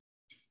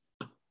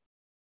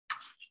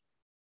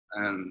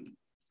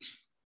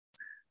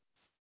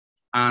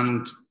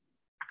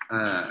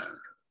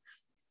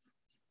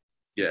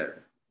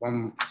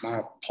 One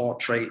more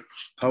portrait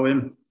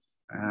poem.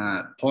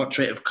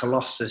 Portrait of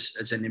Colossus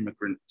as an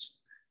immigrant,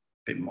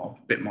 bit more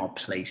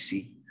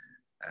placey.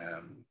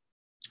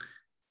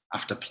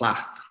 After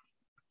Plath.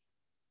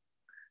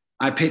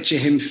 I picture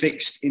him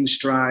fixed in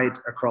stride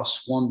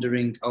across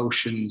wandering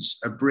oceans,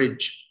 a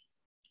bridge,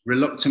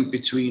 reluctant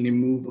between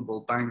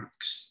immovable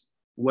banks,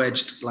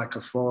 wedged like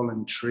a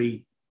fallen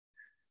tree.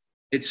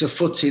 It's a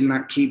footing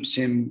that keeps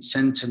him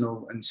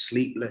sentinel and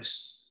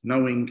sleepless,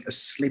 knowing a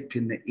slip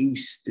in the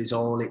east is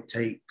all it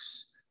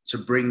takes to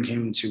bring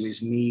him to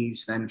his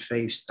knees, then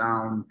face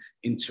down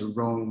into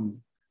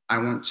Rome. I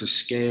want to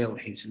scale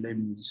his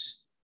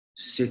limbs,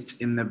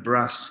 sit in the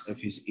brass of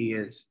his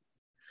ears,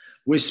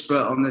 whisper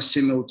on the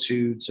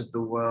similitudes of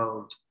the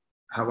world,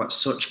 how at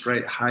such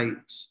great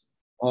heights,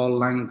 all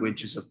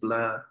language is a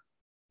blur,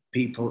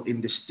 people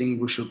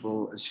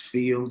indistinguishable as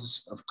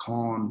fields of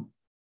corn,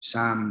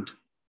 sand,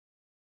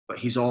 but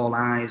he's all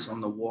eyes on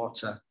the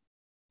water,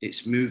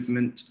 its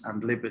movement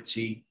and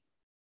liberty,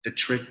 the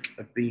trick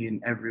of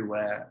being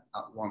everywhere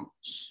at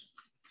once.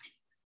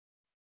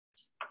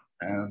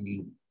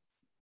 I'm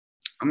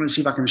going to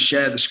see if I can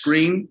share the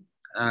screen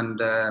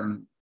and,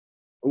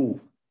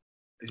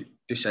 is it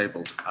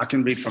disabled? I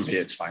can read from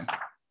here, it's fine.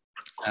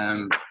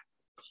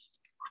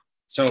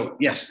 So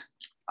yes,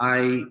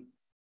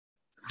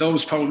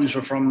 those poems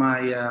were from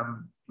my,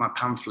 my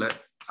pamphlet,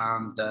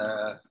 and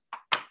I'm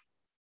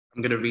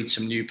going to read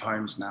some new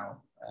poems now.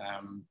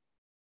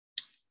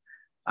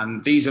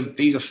 And these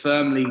are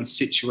firmly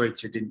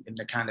situated in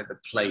the kind of the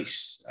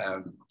place.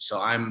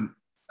 So I'm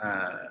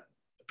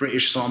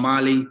British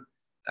Somali.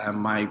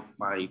 My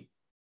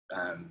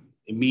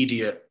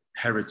immediate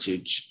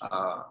heritage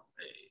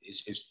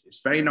is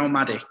very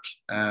nomadic.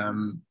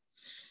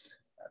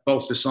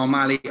 Both the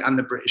Somali and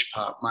the British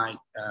part. My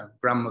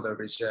grandmother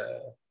is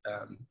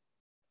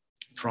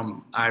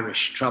from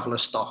Irish traveller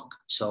stock.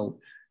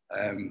 So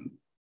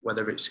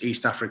whether it's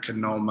East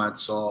African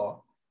nomads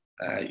or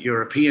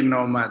European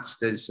nomads,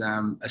 there's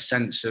a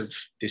sense of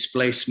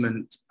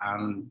displacement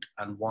and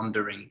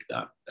wandering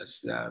that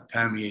has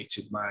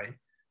permeated my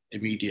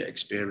immediate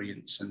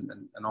experience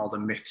and all the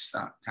myths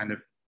that kind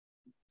of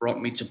brought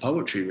me to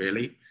poetry,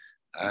 really.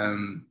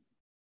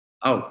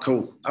 Oh,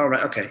 cool. All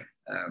right, okay.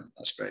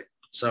 That's great.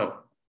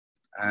 So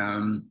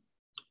I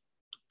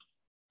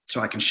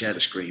can share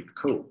the screen.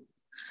 Cool.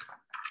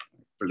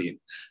 Brilliant.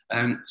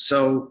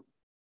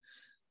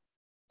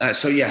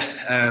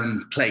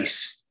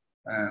 Place.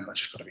 I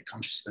just got to be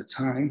conscious of the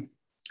time.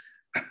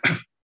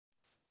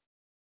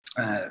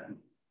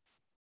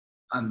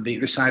 And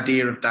this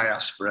idea of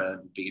diaspora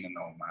and being a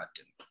nomad.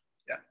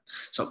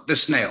 So the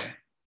snail.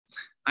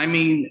 I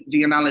mean,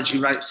 the analogy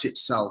writes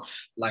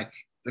itself like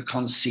the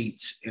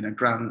conceit in a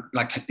grand,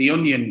 like the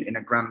onion in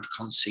a grand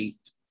conceit,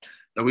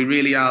 that we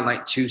really are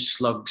like two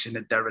slugs in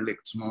a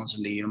derelict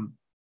mausoleum.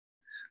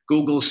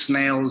 Google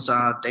snails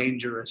are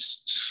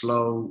dangerous,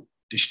 slow,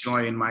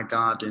 destroying my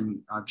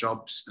garden, our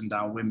jobs and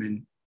our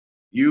women.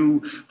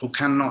 You who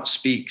cannot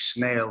speak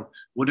snail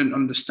wouldn't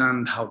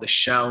understand how the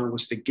shell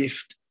was the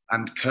gift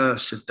and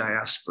curse of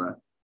diaspora,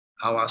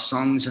 how our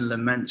songs and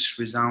laments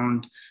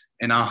resound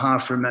in our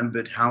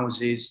half-remembered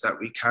houses that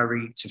we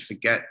carry to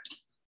forget,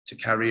 to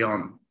carry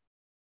on.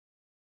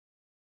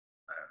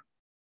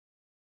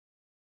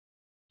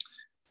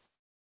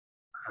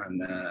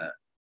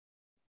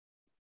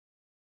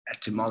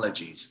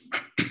 Etymologies.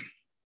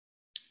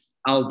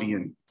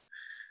 Albion.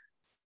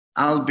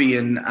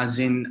 Albion as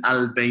in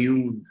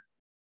Al-Bayun,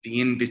 the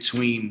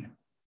in-between,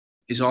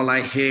 is all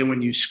I hear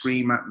when you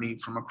scream at me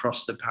from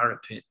across the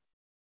parapet.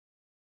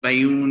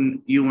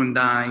 Bayun, you and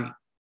I,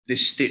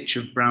 this stitch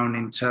of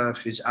browning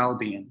turf is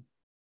Albion,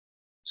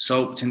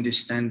 soaked and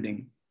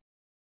distending.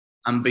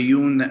 And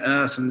Bayun, the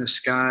earth and the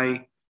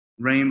sky,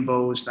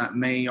 rainbows that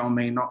may or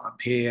may not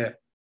appear,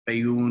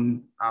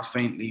 Bayun, our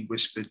faintly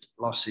whispered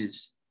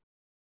losses.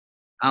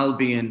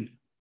 Albion,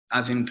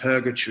 as in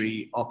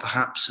purgatory, or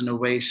perhaps an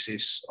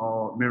oasis,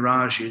 or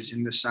mirages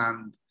in the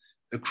sand,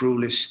 the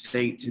cruelest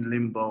state in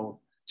limbo,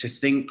 to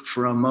think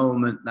for a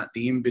moment that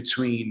the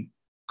in-between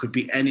could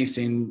be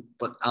anything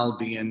but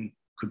Albion,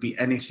 could be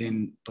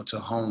anything but a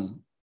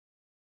home.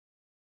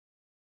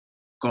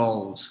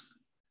 Goals.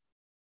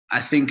 I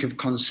think of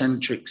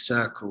concentric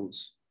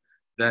circles,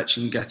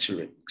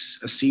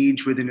 Vercingetorix, a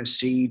siege within a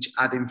siege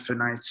ad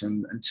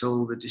infinitum,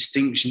 until the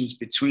distinctions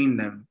between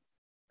them,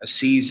 a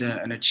Caesar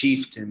and a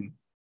chieftain,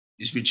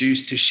 is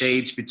reduced to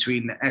shades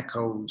between the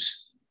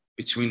echoes,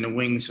 between the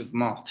wings of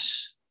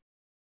moths.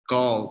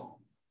 Gaul,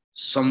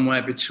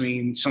 somewhere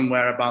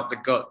about the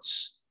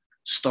guts,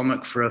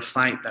 stomach for a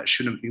fight that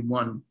shouldn't be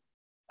won,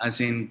 as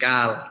in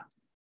Gal,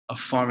 a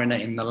foreigner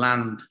in the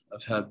land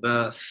of her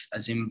birth,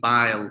 as in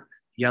bile,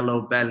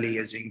 yellow belly,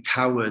 as in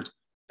coward,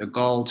 the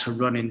gall to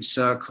run in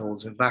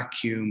circles, a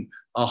vacuum,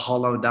 a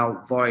hollowed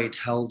out void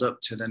held up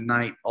to the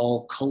night,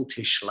 all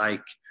cultish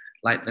like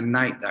the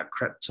night that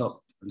crept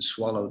up and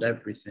swallowed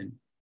everything.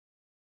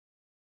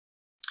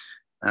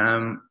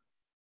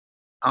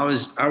 I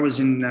was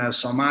in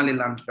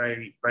Somaliland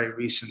very, very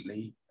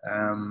recently,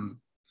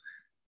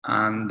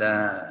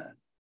 the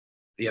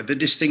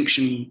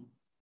distinction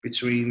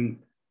between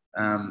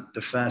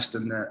the first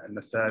and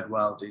the third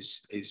world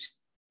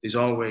is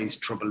always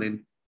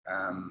troubling,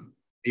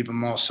 even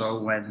more so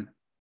when,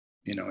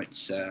 you know,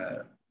 it's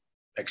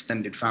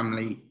extended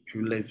family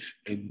who live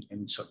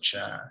in such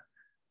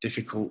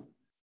difficult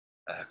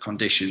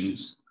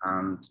conditions.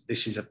 And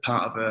this is a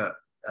part of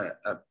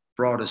a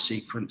broader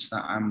sequence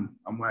that I'm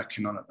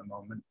working on at the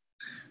moment.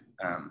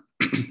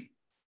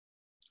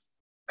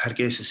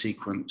 Hargeisa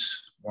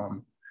sequence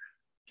 1.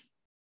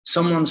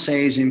 Someone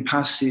says in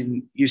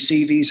passing, you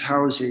see these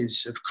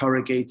houses of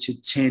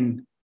corrugated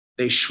tin,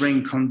 they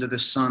shrink under the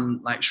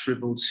sun like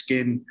shriveled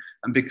skin.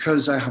 And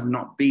because I have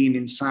not been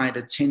inside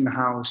a tin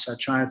house, I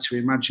try to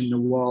imagine the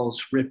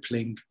walls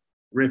rippling,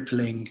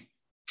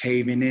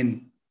 caving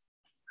in.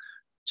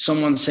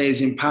 Someone says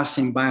in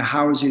passing, by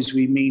houses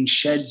we mean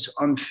sheds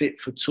unfit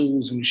for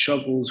tools and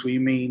shovels. We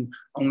mean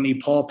only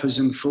paupers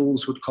and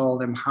fools would call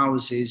them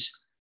houses.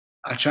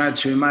 I tried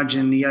to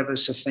imagine the ever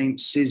so faint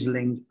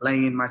sizzling,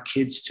 laying my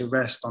kids to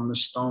rest on the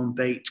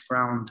stone-baked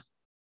ground.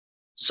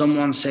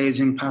 Someone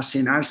says in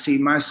passing, I see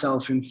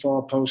myself in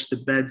 4-poster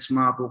beds,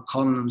 marble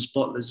columns,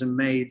 butlers and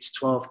maids,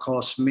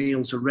 12-course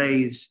meals,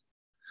 arrays.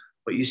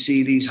 But you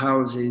see these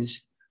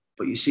houses,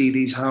 but you see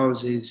these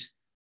houses,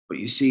 but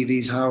you see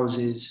these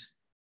houses.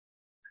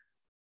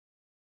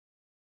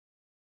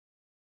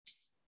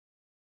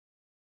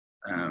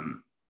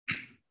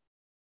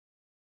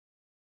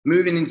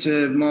 Moving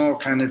into more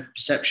kind of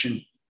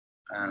perception,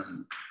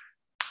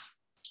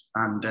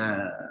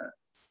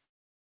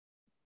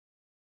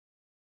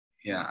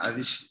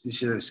 this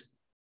is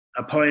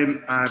a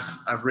poem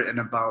I've written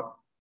about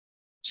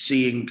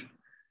seeing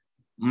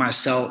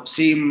myself,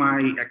 seeing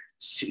my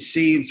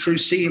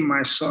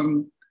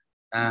son,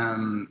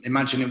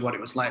 imagining what it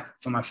was like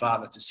for my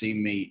father to see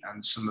me,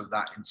 and some of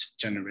that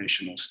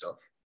intergenerational stuff,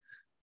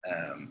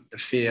 the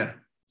fear.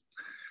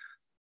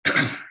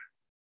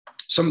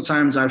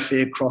 Sometimes I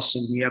fear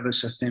crossing the ever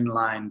so thin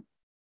line.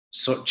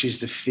 Such is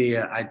the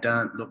fear I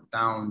daren't look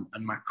down,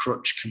 and my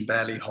crutch can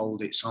barely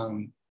hold its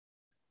own.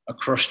 A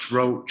crushed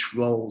roach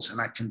rolls,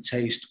 and I can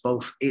taste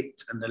both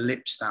it and the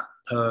lips that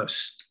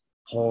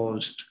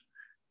paused.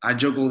 I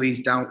juggle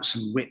these doubts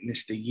and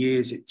witness the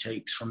years it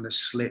takes from the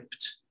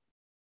slipped.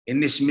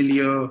 In this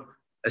milieu,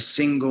 a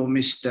single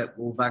misstep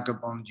will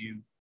vagabond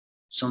you.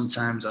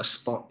 Sometimes I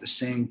spot the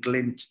same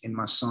glint in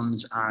my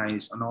son's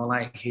eyes, and all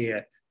I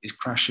hear is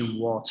crashing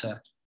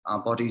water,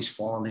 our bodies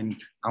falling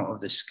out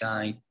of the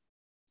sky.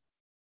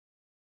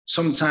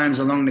 Sometimes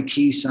along the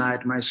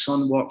quayside, my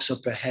son walks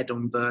up ahead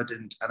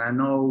unburdened, and I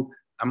know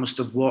I must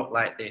have walked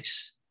like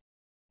this,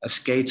 a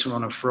skater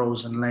on a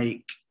frozen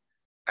lake.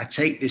 I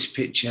take this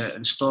picture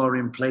and store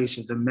in place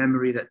of the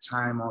memory that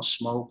time or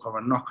smoke or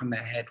a knock on the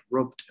head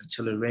rubbed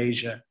until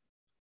erasure.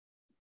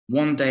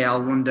 One day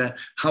I'll wonder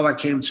how I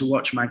came to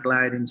watch my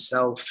gliding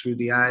self through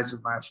the eyes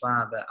of my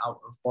father, out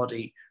of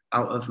body,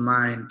 out of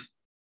mind.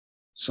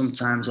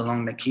 Sometimes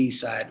along the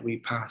quayside we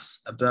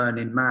pass a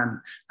burning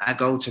man. I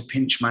go to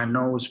pinch my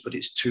nose, but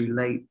it's too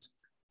late.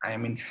 I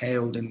am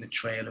inhaled in the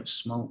trail of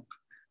smoke.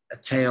 A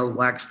tail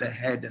wags the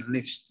head and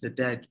lifts the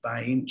dead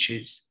by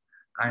inches.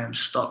 I am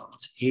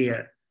stopped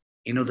here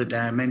in other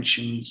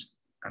dimensions,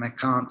 and I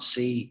can't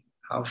see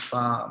how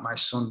far my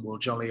son will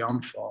jolly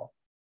on for.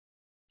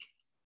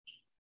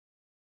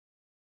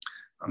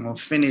 And we'll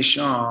finish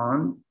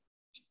on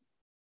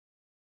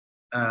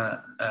a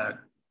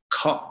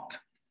COP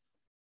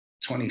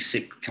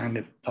 26 kind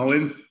of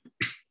poem.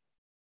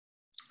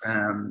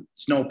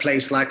 It's no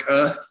place like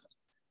Earth,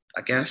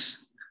 I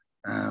guess,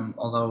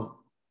 although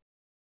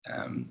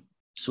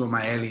some of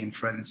my alien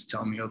friends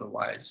tell me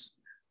otherwise.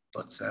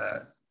 But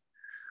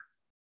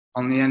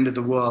on the end of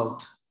the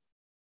world,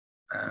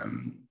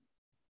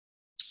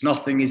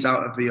 nothing is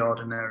out of the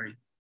ordinary.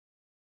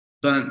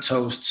 Burnt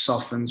toast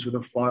softens with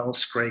a foil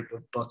scrape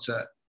of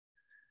butter.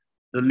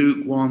 The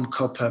lukewarm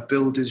cuppa,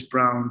 builder's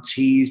brown,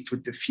 teased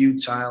with the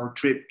futile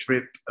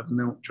drip of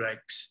milk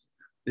dregs.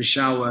 The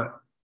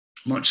shower,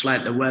 much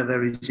like the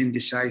weather is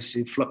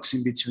indecisive,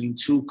 fluxing between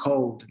too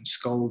cold and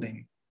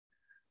scolding.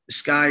 The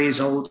sky is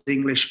old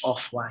English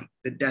off-white,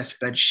 the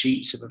deathbed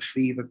sheets of a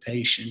fever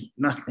patient.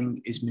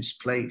 Nothing is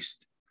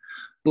misplaced.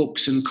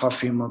 Books and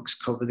coffee mugs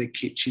cover the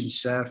kitchen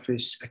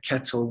surface. A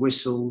kettle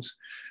whistles,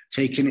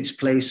 taking its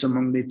place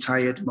among the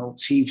tired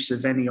motifs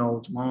of any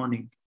old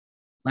morning,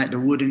 like the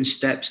wooden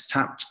steps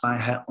tapped by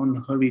her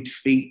unhurried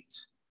feet,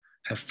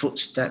 her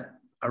footstep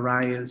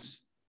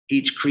arias.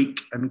 Each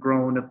creak and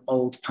groan of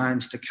old pine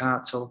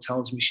staccato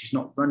tells me she's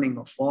not running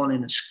or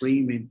falling or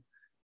screaming.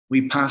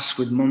 We pass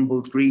with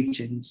mumbled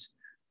greetings.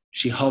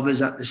 She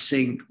hovers at the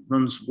sink,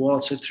 runs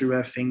water through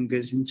her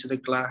fingers into the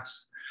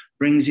glass,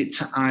 brings it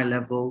to eye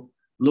level,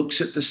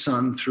 looks at the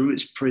sun through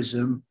its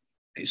prism.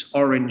 It's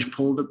orange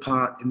pulled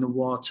apart in the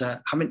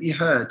water. Haven't you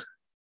heard?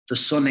 The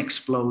sun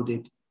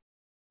exploded.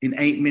 In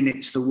 8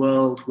 minutes, the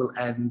world will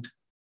end.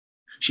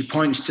 She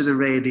points to the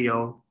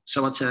radio,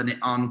 so I turn it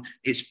on.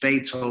 It's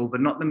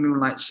Beethoven, not the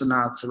Moonlight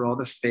Sonata or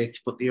the Fifth,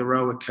 but the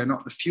Eroica,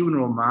 not the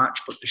Funeral March,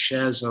 but the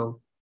Scherzo.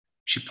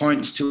 She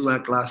points to her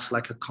glass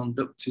like a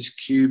conductor's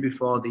cue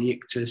before the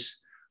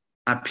ictus.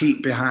 I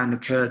peek behind the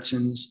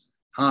curtains.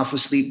 Half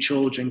asleep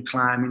children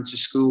climb into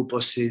school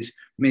buses,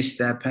 miss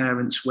their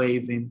parents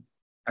waving.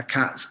 A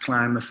cat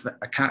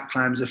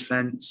climbs a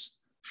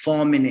fence.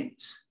 4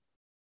 minutes.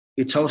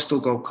 Your toast will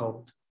go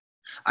cold.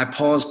 I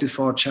pause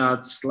before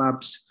charred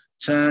slabs,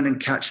 turn and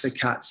catch the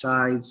cat's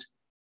eyes,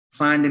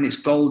 finding its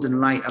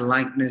golden light a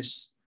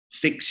likeness,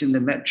 fixing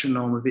the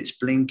metronome of its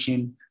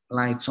blinking,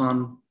 light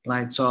on,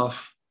 light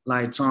off,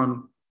 light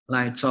on,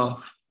 light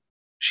off.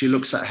 She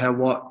looks at her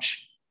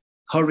watch.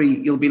 Hurry,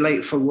 you'll be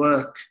late for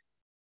work.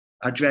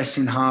 I dress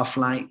in half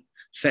light,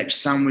 fetch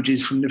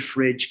sandwiches from the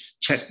fridge,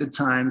 check the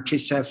time,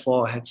 kiss her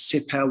forehead,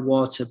 sip her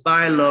water,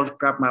 bye love,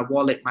 grab my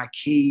wallet, my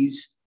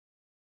keys,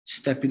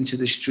 step into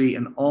the street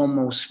and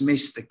almost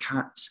miss the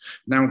cats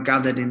now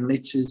gathered in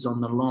litters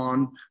on the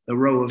lawn, the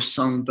row of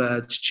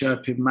songbirds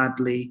chirping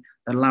madly,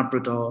 the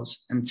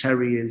Labradors and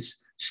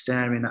terriers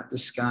staring at the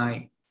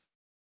sky.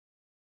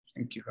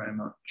 Thank you very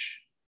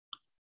much.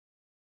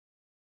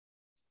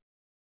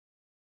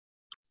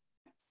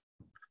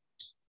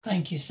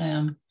 Thank you,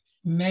 Sam.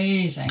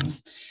 Amazing,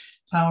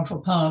 powerful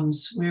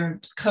poems. We're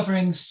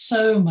covering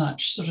so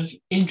much sort of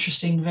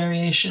interesting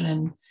variation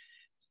in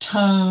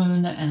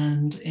tone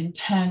and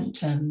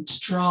intent and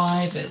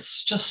drive.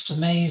 It's just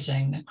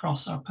amazing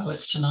across our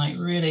poets tonight.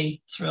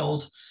 Really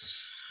thrilled.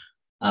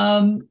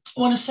 I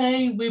want to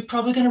say we're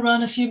probably going to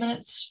run a few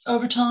minutes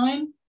over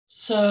time.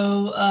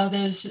 So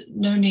there's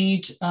no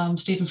need,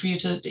 Stephen, for you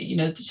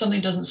to,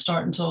 something doesn't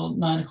start until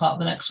 9 o'clock.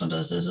 The next one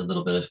does. There's a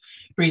little bit of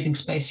breathing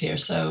space here.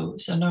 So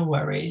no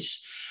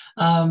worries.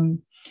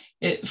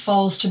 It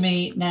falls to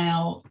me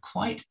now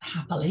quite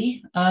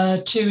happily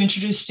to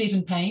introduce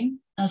Stephen Payne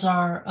as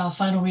our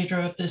final reader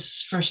of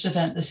this first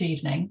event this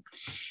evening.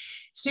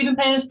 Stephen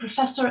Payne is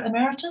Professor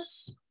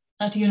Emeritus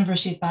at the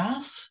University of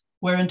Bath,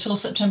 where until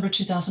September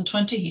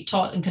 2020, he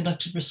taught and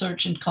conducted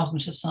research in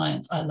cognitive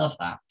science. I love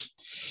that.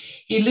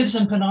 He lives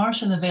in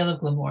Penarth in the Vale of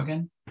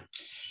Glamorgan.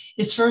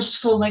 His first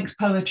full-length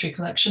poetry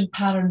collection,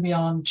 Pattern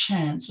Beyond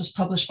Chance, was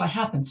published by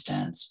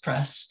HappenStance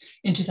Press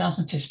in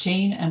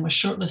 2015 and was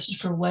shortlisted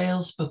for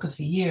Wales Book of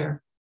the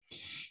Year.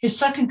 His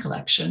second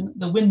collection,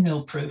 The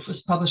Windmill Proof,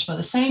 was published by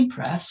the same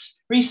press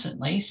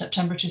recently,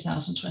 September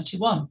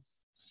 2021.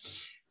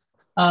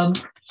 A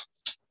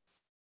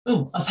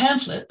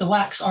pamphlet, The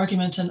Wax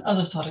Argument and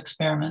Other Thought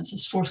Experiments,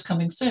 is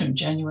forthcoming soon,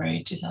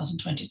 January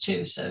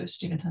 2022. So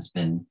Stephen has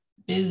been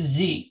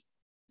busy.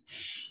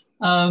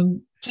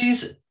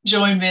 Please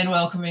join me in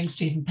welcoming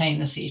Stephen Payne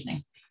this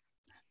evening.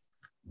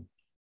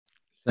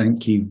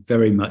 Thank you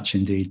very much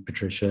indeed,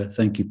 Patricia.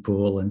 Thank you,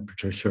 Paul and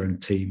Patricia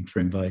and team for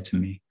inviting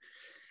me.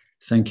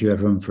 Thank you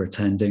everyone for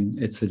attending.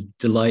 It's a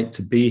delight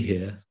to be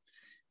here,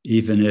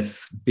 even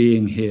if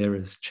being here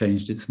has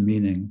changed its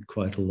meaning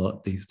quite a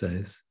lot these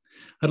days.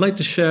 I'd like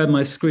to share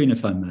my screen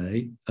if I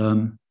may.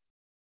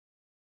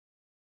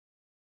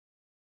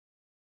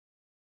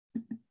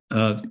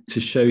 To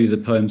show you the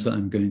poems that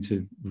I'm going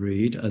to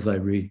read as I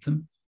read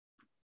them.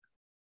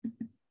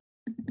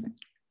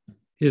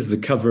 Here's the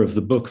cover of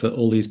the book that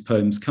all these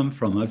poems come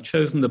from. I've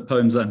chosen the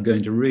poems that I'm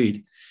going to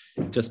read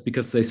just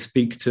because they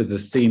speak to the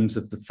themes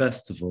of the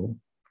festival.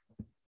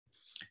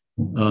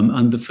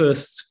 And the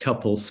first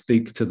couple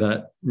speak to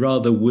that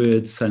rather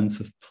weird sense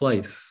of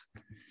place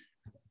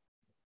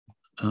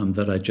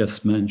that I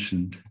just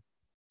mentioned.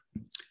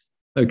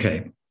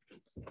 Okay,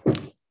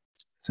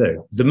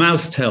 so The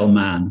Mousetail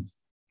Man.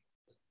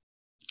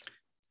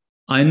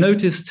 I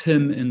noticed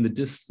him in the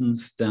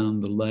distance down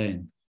the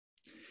lane.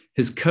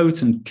 His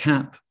coat and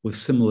cap were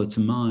similar to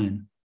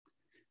mine,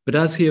 but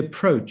as he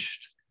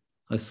approached,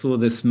 I saw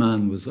this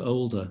man was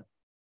older,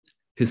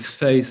 his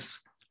face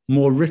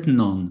more written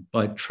on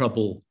by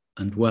trouble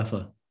and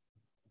weather.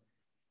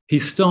 He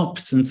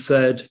stopped and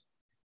said,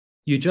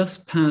 "You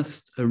just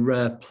passed a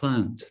rare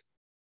plant."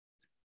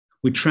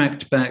 We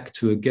tracked back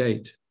to a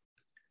gate.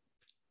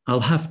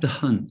 "I'll have to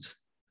hunt.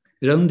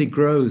 It only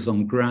grows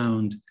on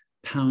ground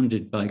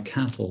pounded by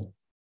cattle.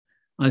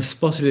 I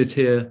spotted it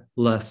here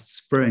last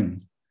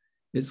spring.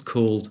 It's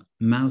called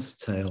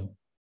Mousetail.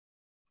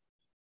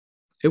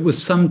 It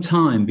was some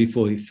time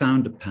before he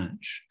found a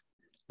patch,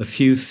 a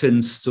few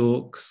thin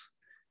stalks,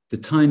 the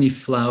tiny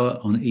flower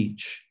on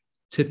each,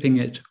 tipping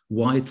it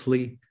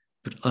whitely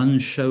but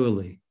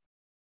unshowily.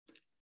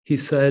 He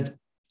said,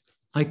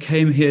 I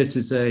came here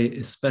today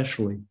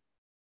especially,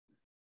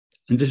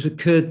 and it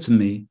occurred to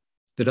me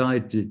that I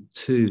did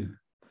too.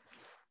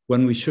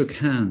 When we shook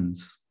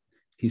hands,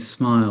 he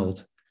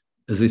smiled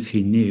as if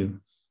he knew.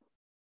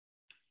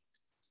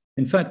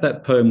 In fact,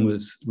 that poem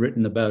was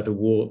written about a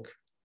walk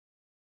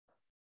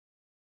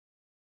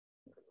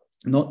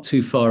not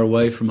too far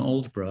away from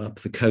Aldborough, up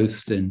the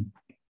coast in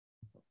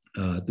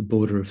the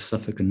border of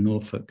Suffolk and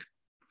Norfolk.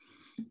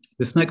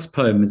 This next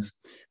poem is,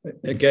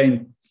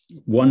 again,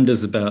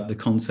 wonders about the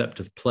concept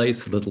of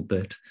place a little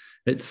bit.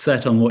 It's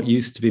set on what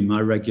used to be my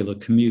regular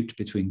commute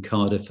between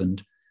Cardiff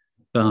and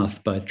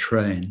Bath by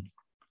train.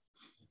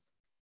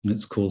 And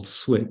it's called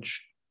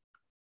Switch.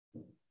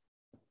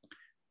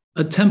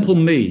 At Temple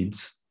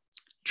Meads,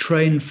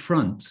 train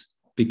front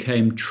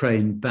became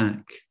train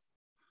back.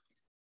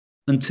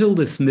 Until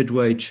this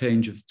midway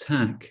change of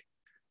tack,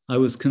 I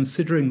was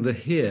considering the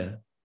here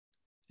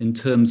in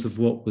terms of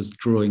what was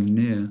drawing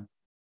near.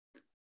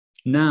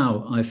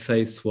 Now I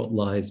face what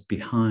lies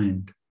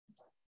behind.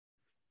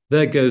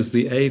 There goes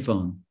the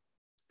Avon,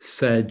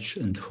 sedge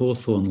and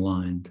hawthorn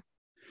lined,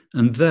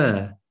 and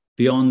there,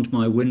 beyond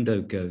my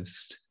window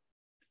ghost,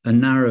 a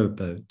narrow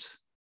boat,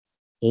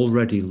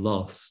 already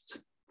lost.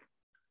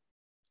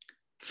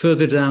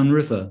 Further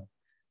downriver,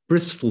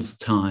 Bristol's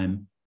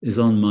time is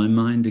on my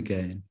mind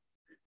again,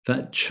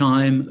 that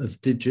chime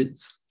of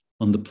digits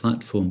on the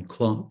platform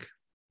clock.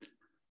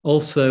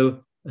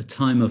 Also, a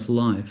time of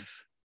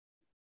life,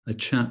 a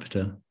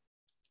chapter.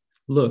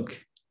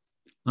 Look,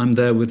 I'm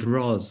there with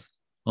Roz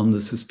on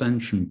the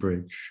suspension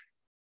bridge,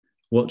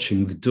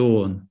 watching the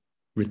dawn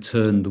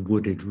return the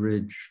wooded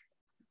ridge.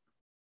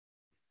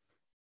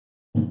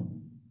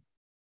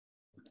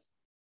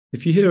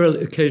 If you hear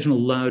an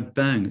occasional loud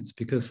bang, it's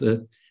because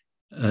a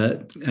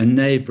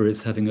neighbour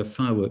is having a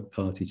firework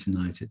party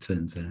tonight, it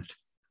turns out.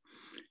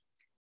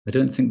 I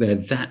don't think they're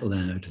that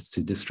loud as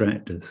to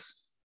distract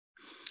us.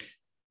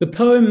 The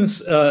poems,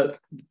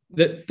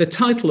 the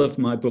title of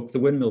my book, The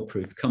Windmill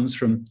Proof, comes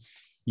from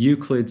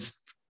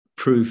Euclid's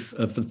proof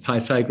of the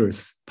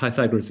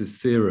Pythagoras'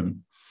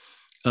 theorem.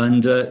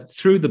 And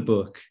through the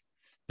book,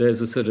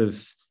 there's a sort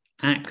of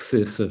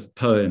axis of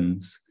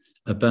poems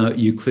about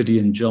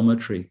Euclidean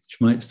geometry,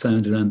 which might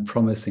sound an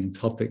unpromising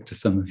topic to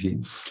some of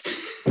you.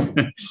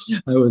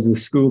 I was a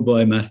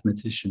schoolboy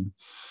mathematician.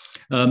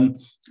 I'm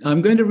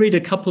going to read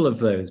a couple of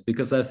those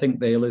because I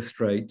think they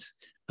illustrate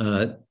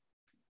the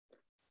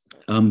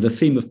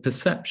theme of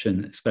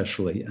perception,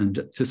 especially,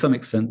 and to some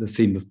extent the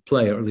theme of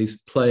play, or at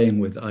least playing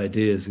with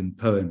ideas in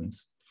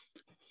poems.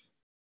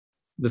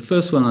 The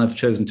first one I've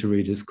chosen to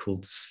read is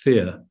called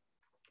Sphere.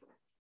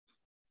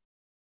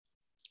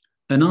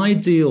 An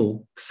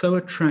ideal so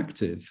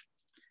attractive,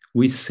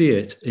 we see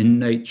it in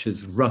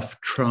nature's rough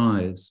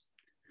tries.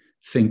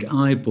 Think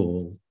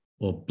eyeball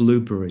or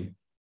blueberry.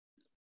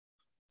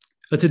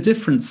 At a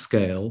different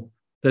scale,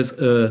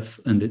 there's Earth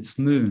and its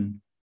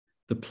moon,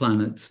 the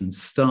planets and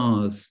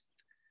stars,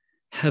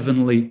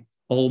 heavenly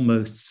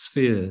almost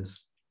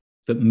spheres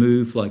that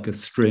move like a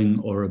string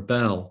or a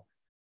bell,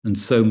 and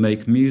so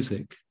make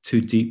music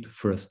too deep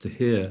for us to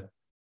hear,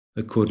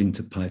 according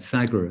to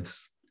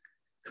Pythagoras,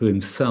 who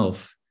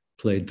himself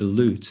played the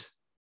lute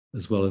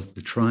as well as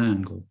the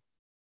triangle.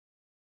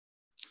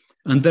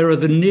 And there are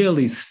the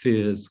nearly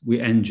spheres we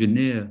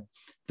engineer,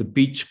 the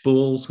beach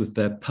balls with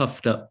their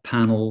puffed up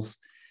panels,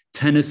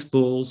 tennis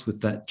balls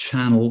with that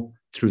channel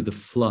through the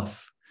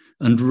fluff,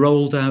 and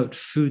rolled out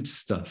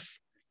foodstuff,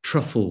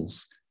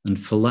 truffles and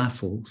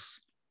falafels.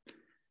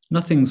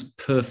 Nothing's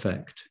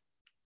perfect,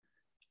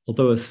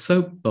 although a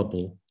soap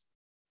bubble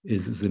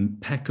is as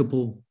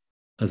impeccable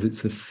as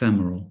it's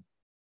ephemeral.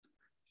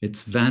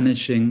 It's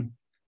vanishing,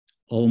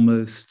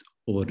 almost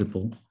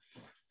audible.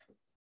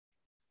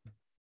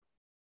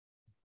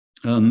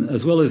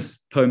 As well as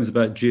poems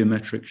about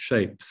geometric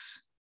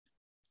shapes,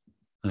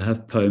 I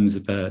have poems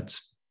about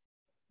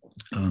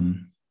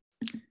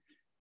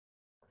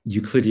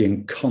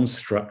Euclidean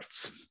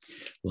constructs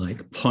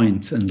like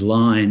point and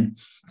line,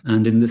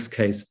 and in this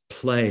case,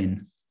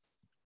 plane.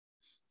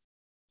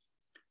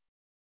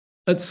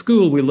 At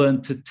school, we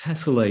learned to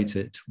tessellate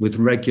it with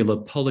regular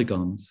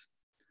polygons,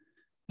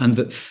 and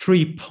that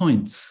 3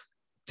 points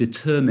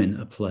determine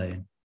a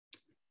plane,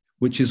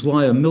 which is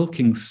why a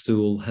milking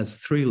stool has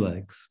 3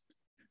 legs,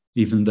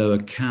 even though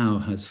a cow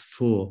has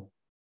 4.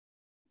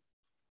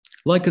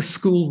 Like a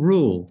school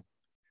rule,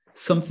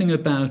 something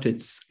about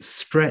its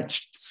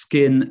stretched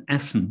skin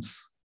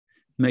essence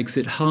makes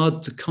it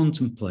hard to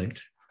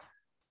contemplate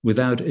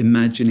without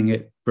imagining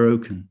it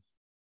broken.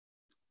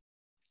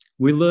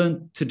 We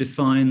learned to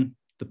define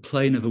the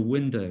plane of a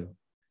window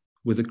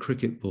with a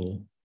cricket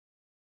ball.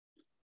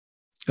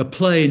 A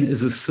plane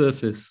is a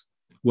surface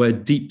where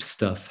deep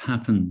stuff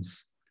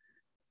happens.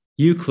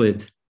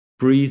 Euclid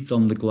breathed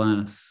on the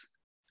glass,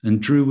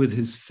 and drew with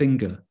his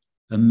finger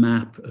a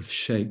map of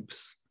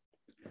shapes,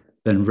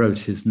 then wrote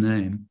his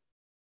name.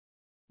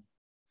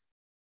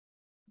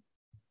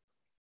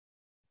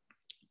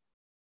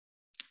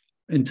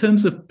 In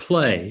terms of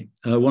play,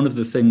 one of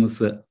the things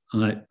that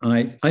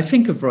I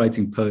think of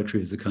writing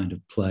poetry as a kind of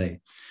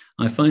play.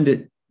 I find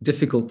it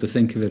difficult to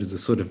think of it as a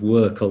sort of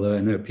work, although I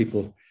know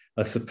people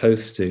are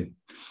supposed to.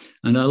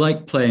 And I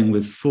like playing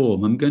with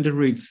form. I'm going to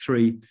read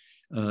three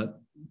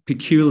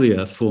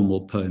peculiar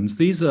formal poems.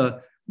 These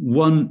are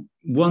one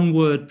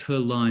word per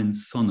line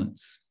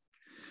sonnets.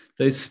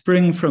 They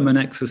spring from an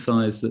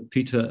exercise that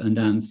Peter and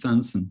Anne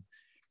Sanson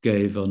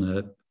gave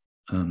on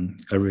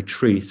a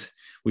retreat,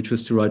 which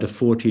was to write a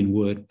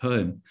 14-word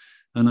poem.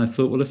 And I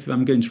thought, well, if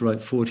I'm going to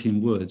write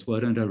 14 words, why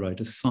don't I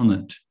write a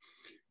sonnet?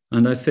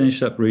 And I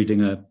finished up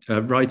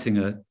writing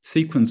a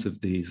sequence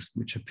of these,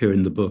 which appear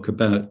in the book,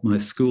 about my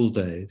school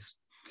days.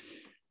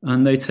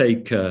 And they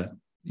take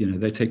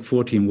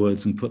 14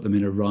 words and put them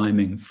in a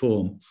rhyming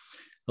form.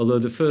 Although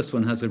the first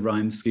one has a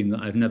rhyme scheme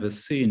that I've never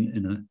seen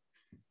in a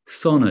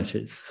sonnet.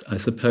 It's, I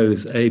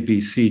suppose, A,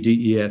 B, C,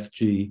 D, E, F,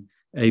 G,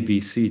 A,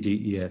 B, C,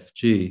 D, E, F,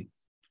 G.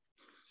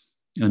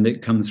 And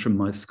it comes from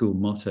my school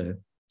motto.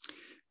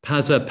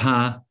 Pas à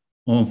pas,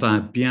 on va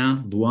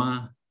bien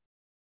loin,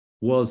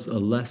 was a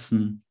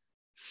lesson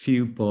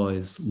few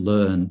boys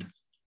learned.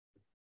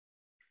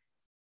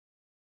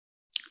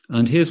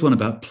 And here's one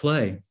about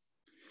play.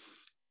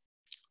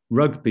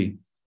 Rugby.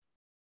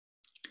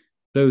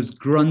 Those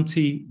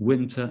grunty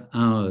winter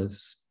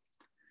hours,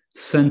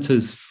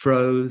 centres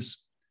froze,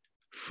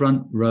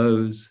 front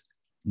rows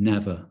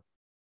never.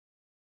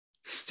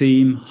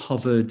 Steam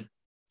hovered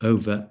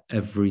over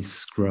every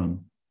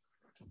scrum.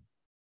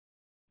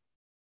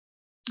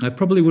 I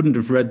probably wouldn't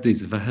have read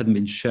these if I hadn't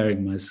been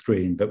sharing my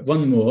screen, but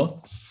one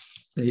more.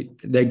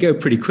 They go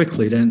pretty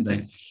quickly, don't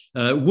they?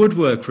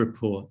 Woodwork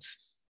report.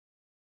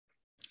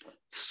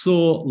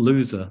 Sore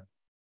loser.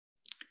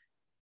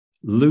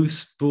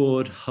 Loose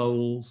board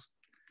holes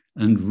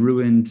and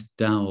ruined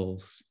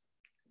dowels.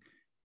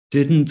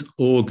 Didn't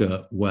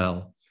augur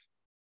well.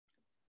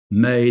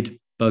 Made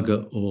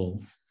bugger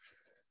all.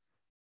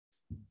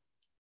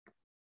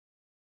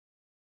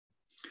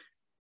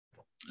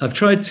 I've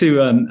tried to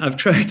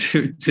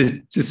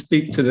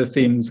speak to the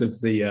themes of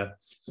the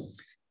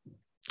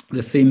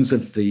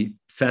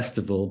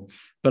festival,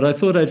 but I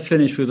thought I'd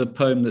finish with a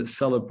poem that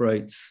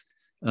celebrates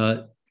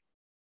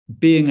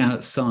being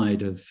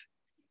outside of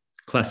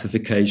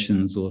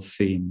classifications or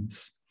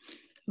themes.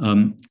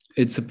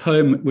 It's a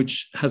poem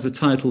which has a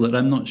title that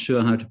I'm not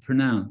sure how to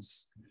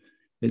pronounce.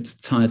 It's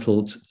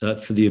titled,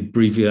 for the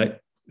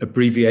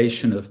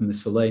abbreviation of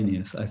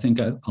miscellaneous, I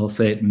think I'll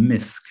say it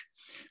MISC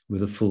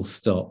with a full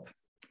stop.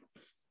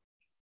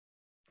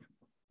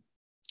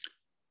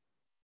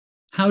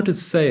 How to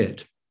say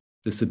it,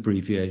 this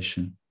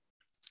abbreviation?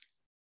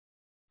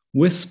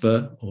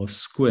 Whisper or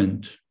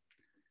squint,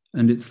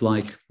 and it's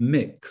like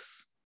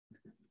mix,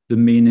 the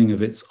meaning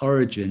of its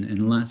origin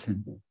in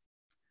Latin,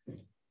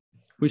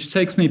 which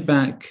takes me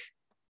back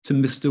to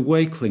Mr.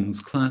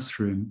 Wakeling's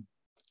classroom,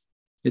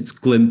 its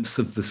glimpse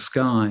of the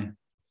sky,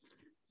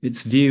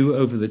 its view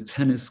over the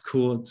tennis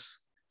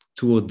courts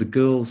toward the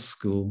girls'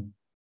 school,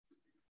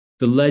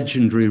 the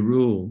legendary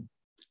rule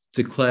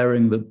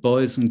declaring that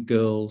boys and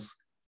girls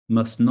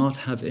must not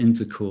have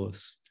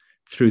intercourse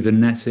through the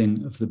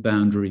netting of the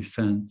boundary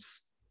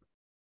fence.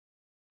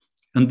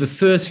 And the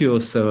 30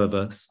 or so of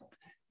us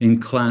in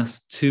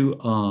class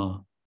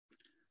 2R,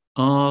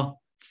 R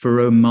for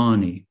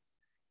Romani,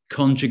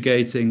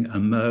 conjugating a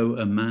mo,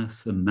 a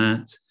mass, a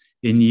mat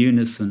in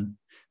unison,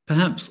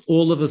 perhaps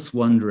all of us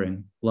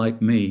wondering,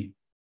 like me,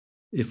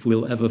 if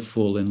we'll ever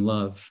fall in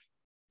love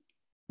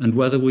and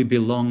whether we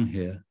belong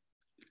here,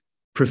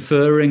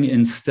 preferring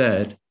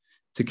instead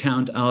to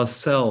count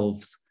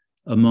ourselves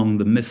among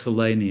the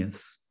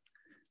miscellaneous,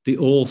 the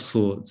all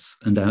sorts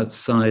and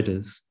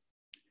outsiders,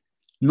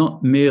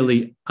 not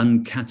merely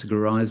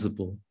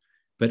uncategorizable,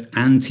 but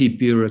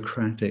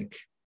anti-bureaucratic,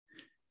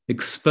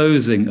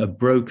 exposing a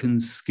broken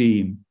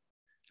scheme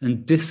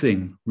and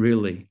dissing,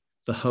 really,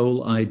 the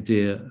whole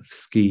idea of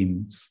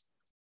schemes.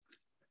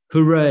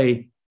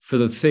 Hooray for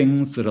the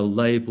things that are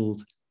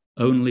labeled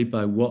only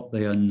by what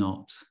they are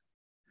not,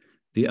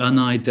 the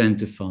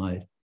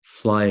unidentified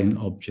flying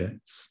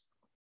objects.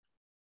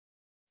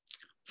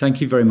 Thank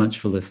you very much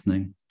for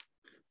listening.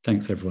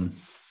 Thanks, everyone.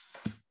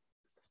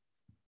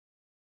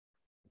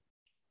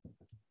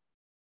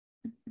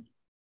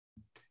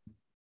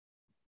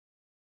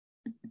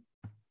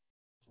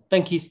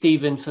 Thank you,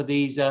 Stephen, for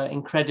these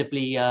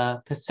incredibly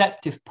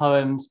perceptive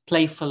poems,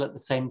 playful at the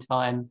same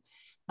time,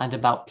 and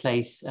about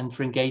place, and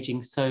for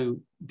engaging so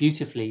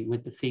beautifully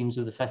with the themes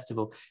of the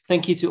festival.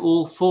 Thank you to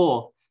all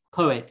four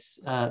poets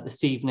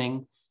this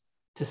evening,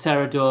 to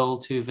Sarah Doyle,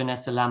 to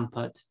Vanessa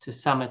Lampert, to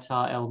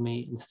Samatar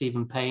Elmi and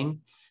Stephen Payne,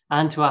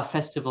 and to our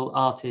festival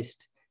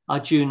artist,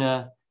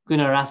 Arjuna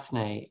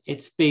Gunarathne.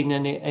 It's been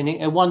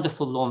a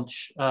wonderful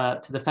launch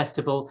to the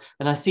festival.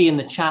 And I see in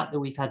the chat that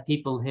we've had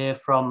people here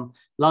from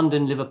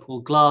London, Liverpool,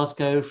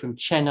 Glasgow, from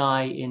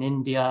Chennai in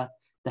India,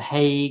 The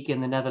Hague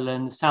in the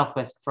Netherlands,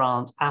 Southwest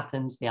France,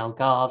 Athens, the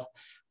Algarve.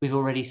 We've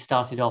already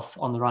started off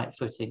on the right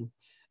footing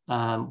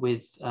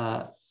with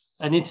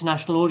an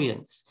international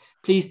audience.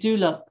 Please do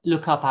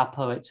look up our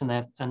poets and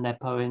their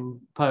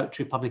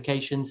poetry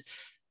publications.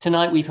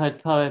 Tonight we've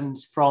heard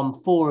poems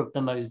from 4 of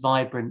the most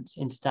vibrant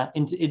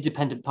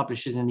independent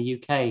publishers in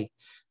the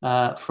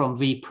UK, from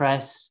V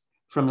Press,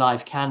 from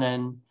Live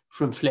Canon,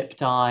 from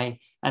Flipped Eye,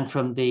 and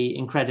from the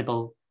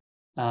incredible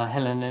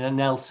Helena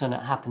Nelson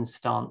at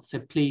HappenStance. So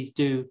please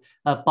do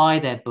buy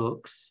their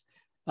books.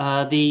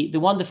 The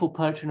wonderful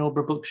Poetry in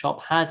Aldborough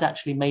Bookshop has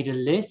actually made a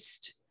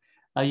list.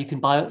 You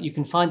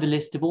can find the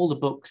list of all the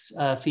books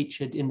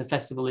featured in the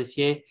festival this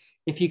year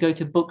if you go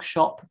to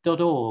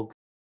bookshop.org.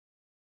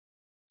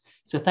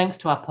 So thanks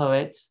to our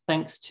poets,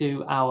 thanks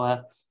to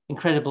our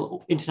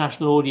incredible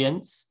international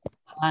audience,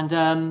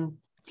 and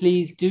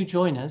please do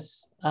join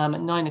us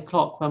at 9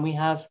 o'clock when we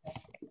have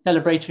a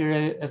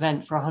celebratory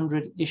event for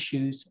 100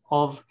 issues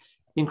of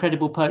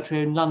Incredible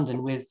Poetry in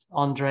London with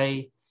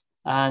Andre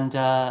and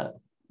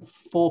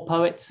 4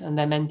 poets and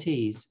their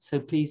mentees. So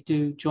please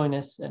do join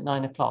us at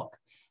 9 o'clock.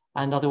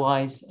 And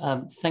otherwise,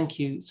 thank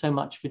you so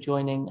much for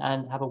joining,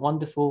 and have a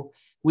wonderful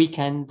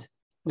weekend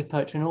with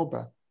Poetry in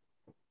Aldborough.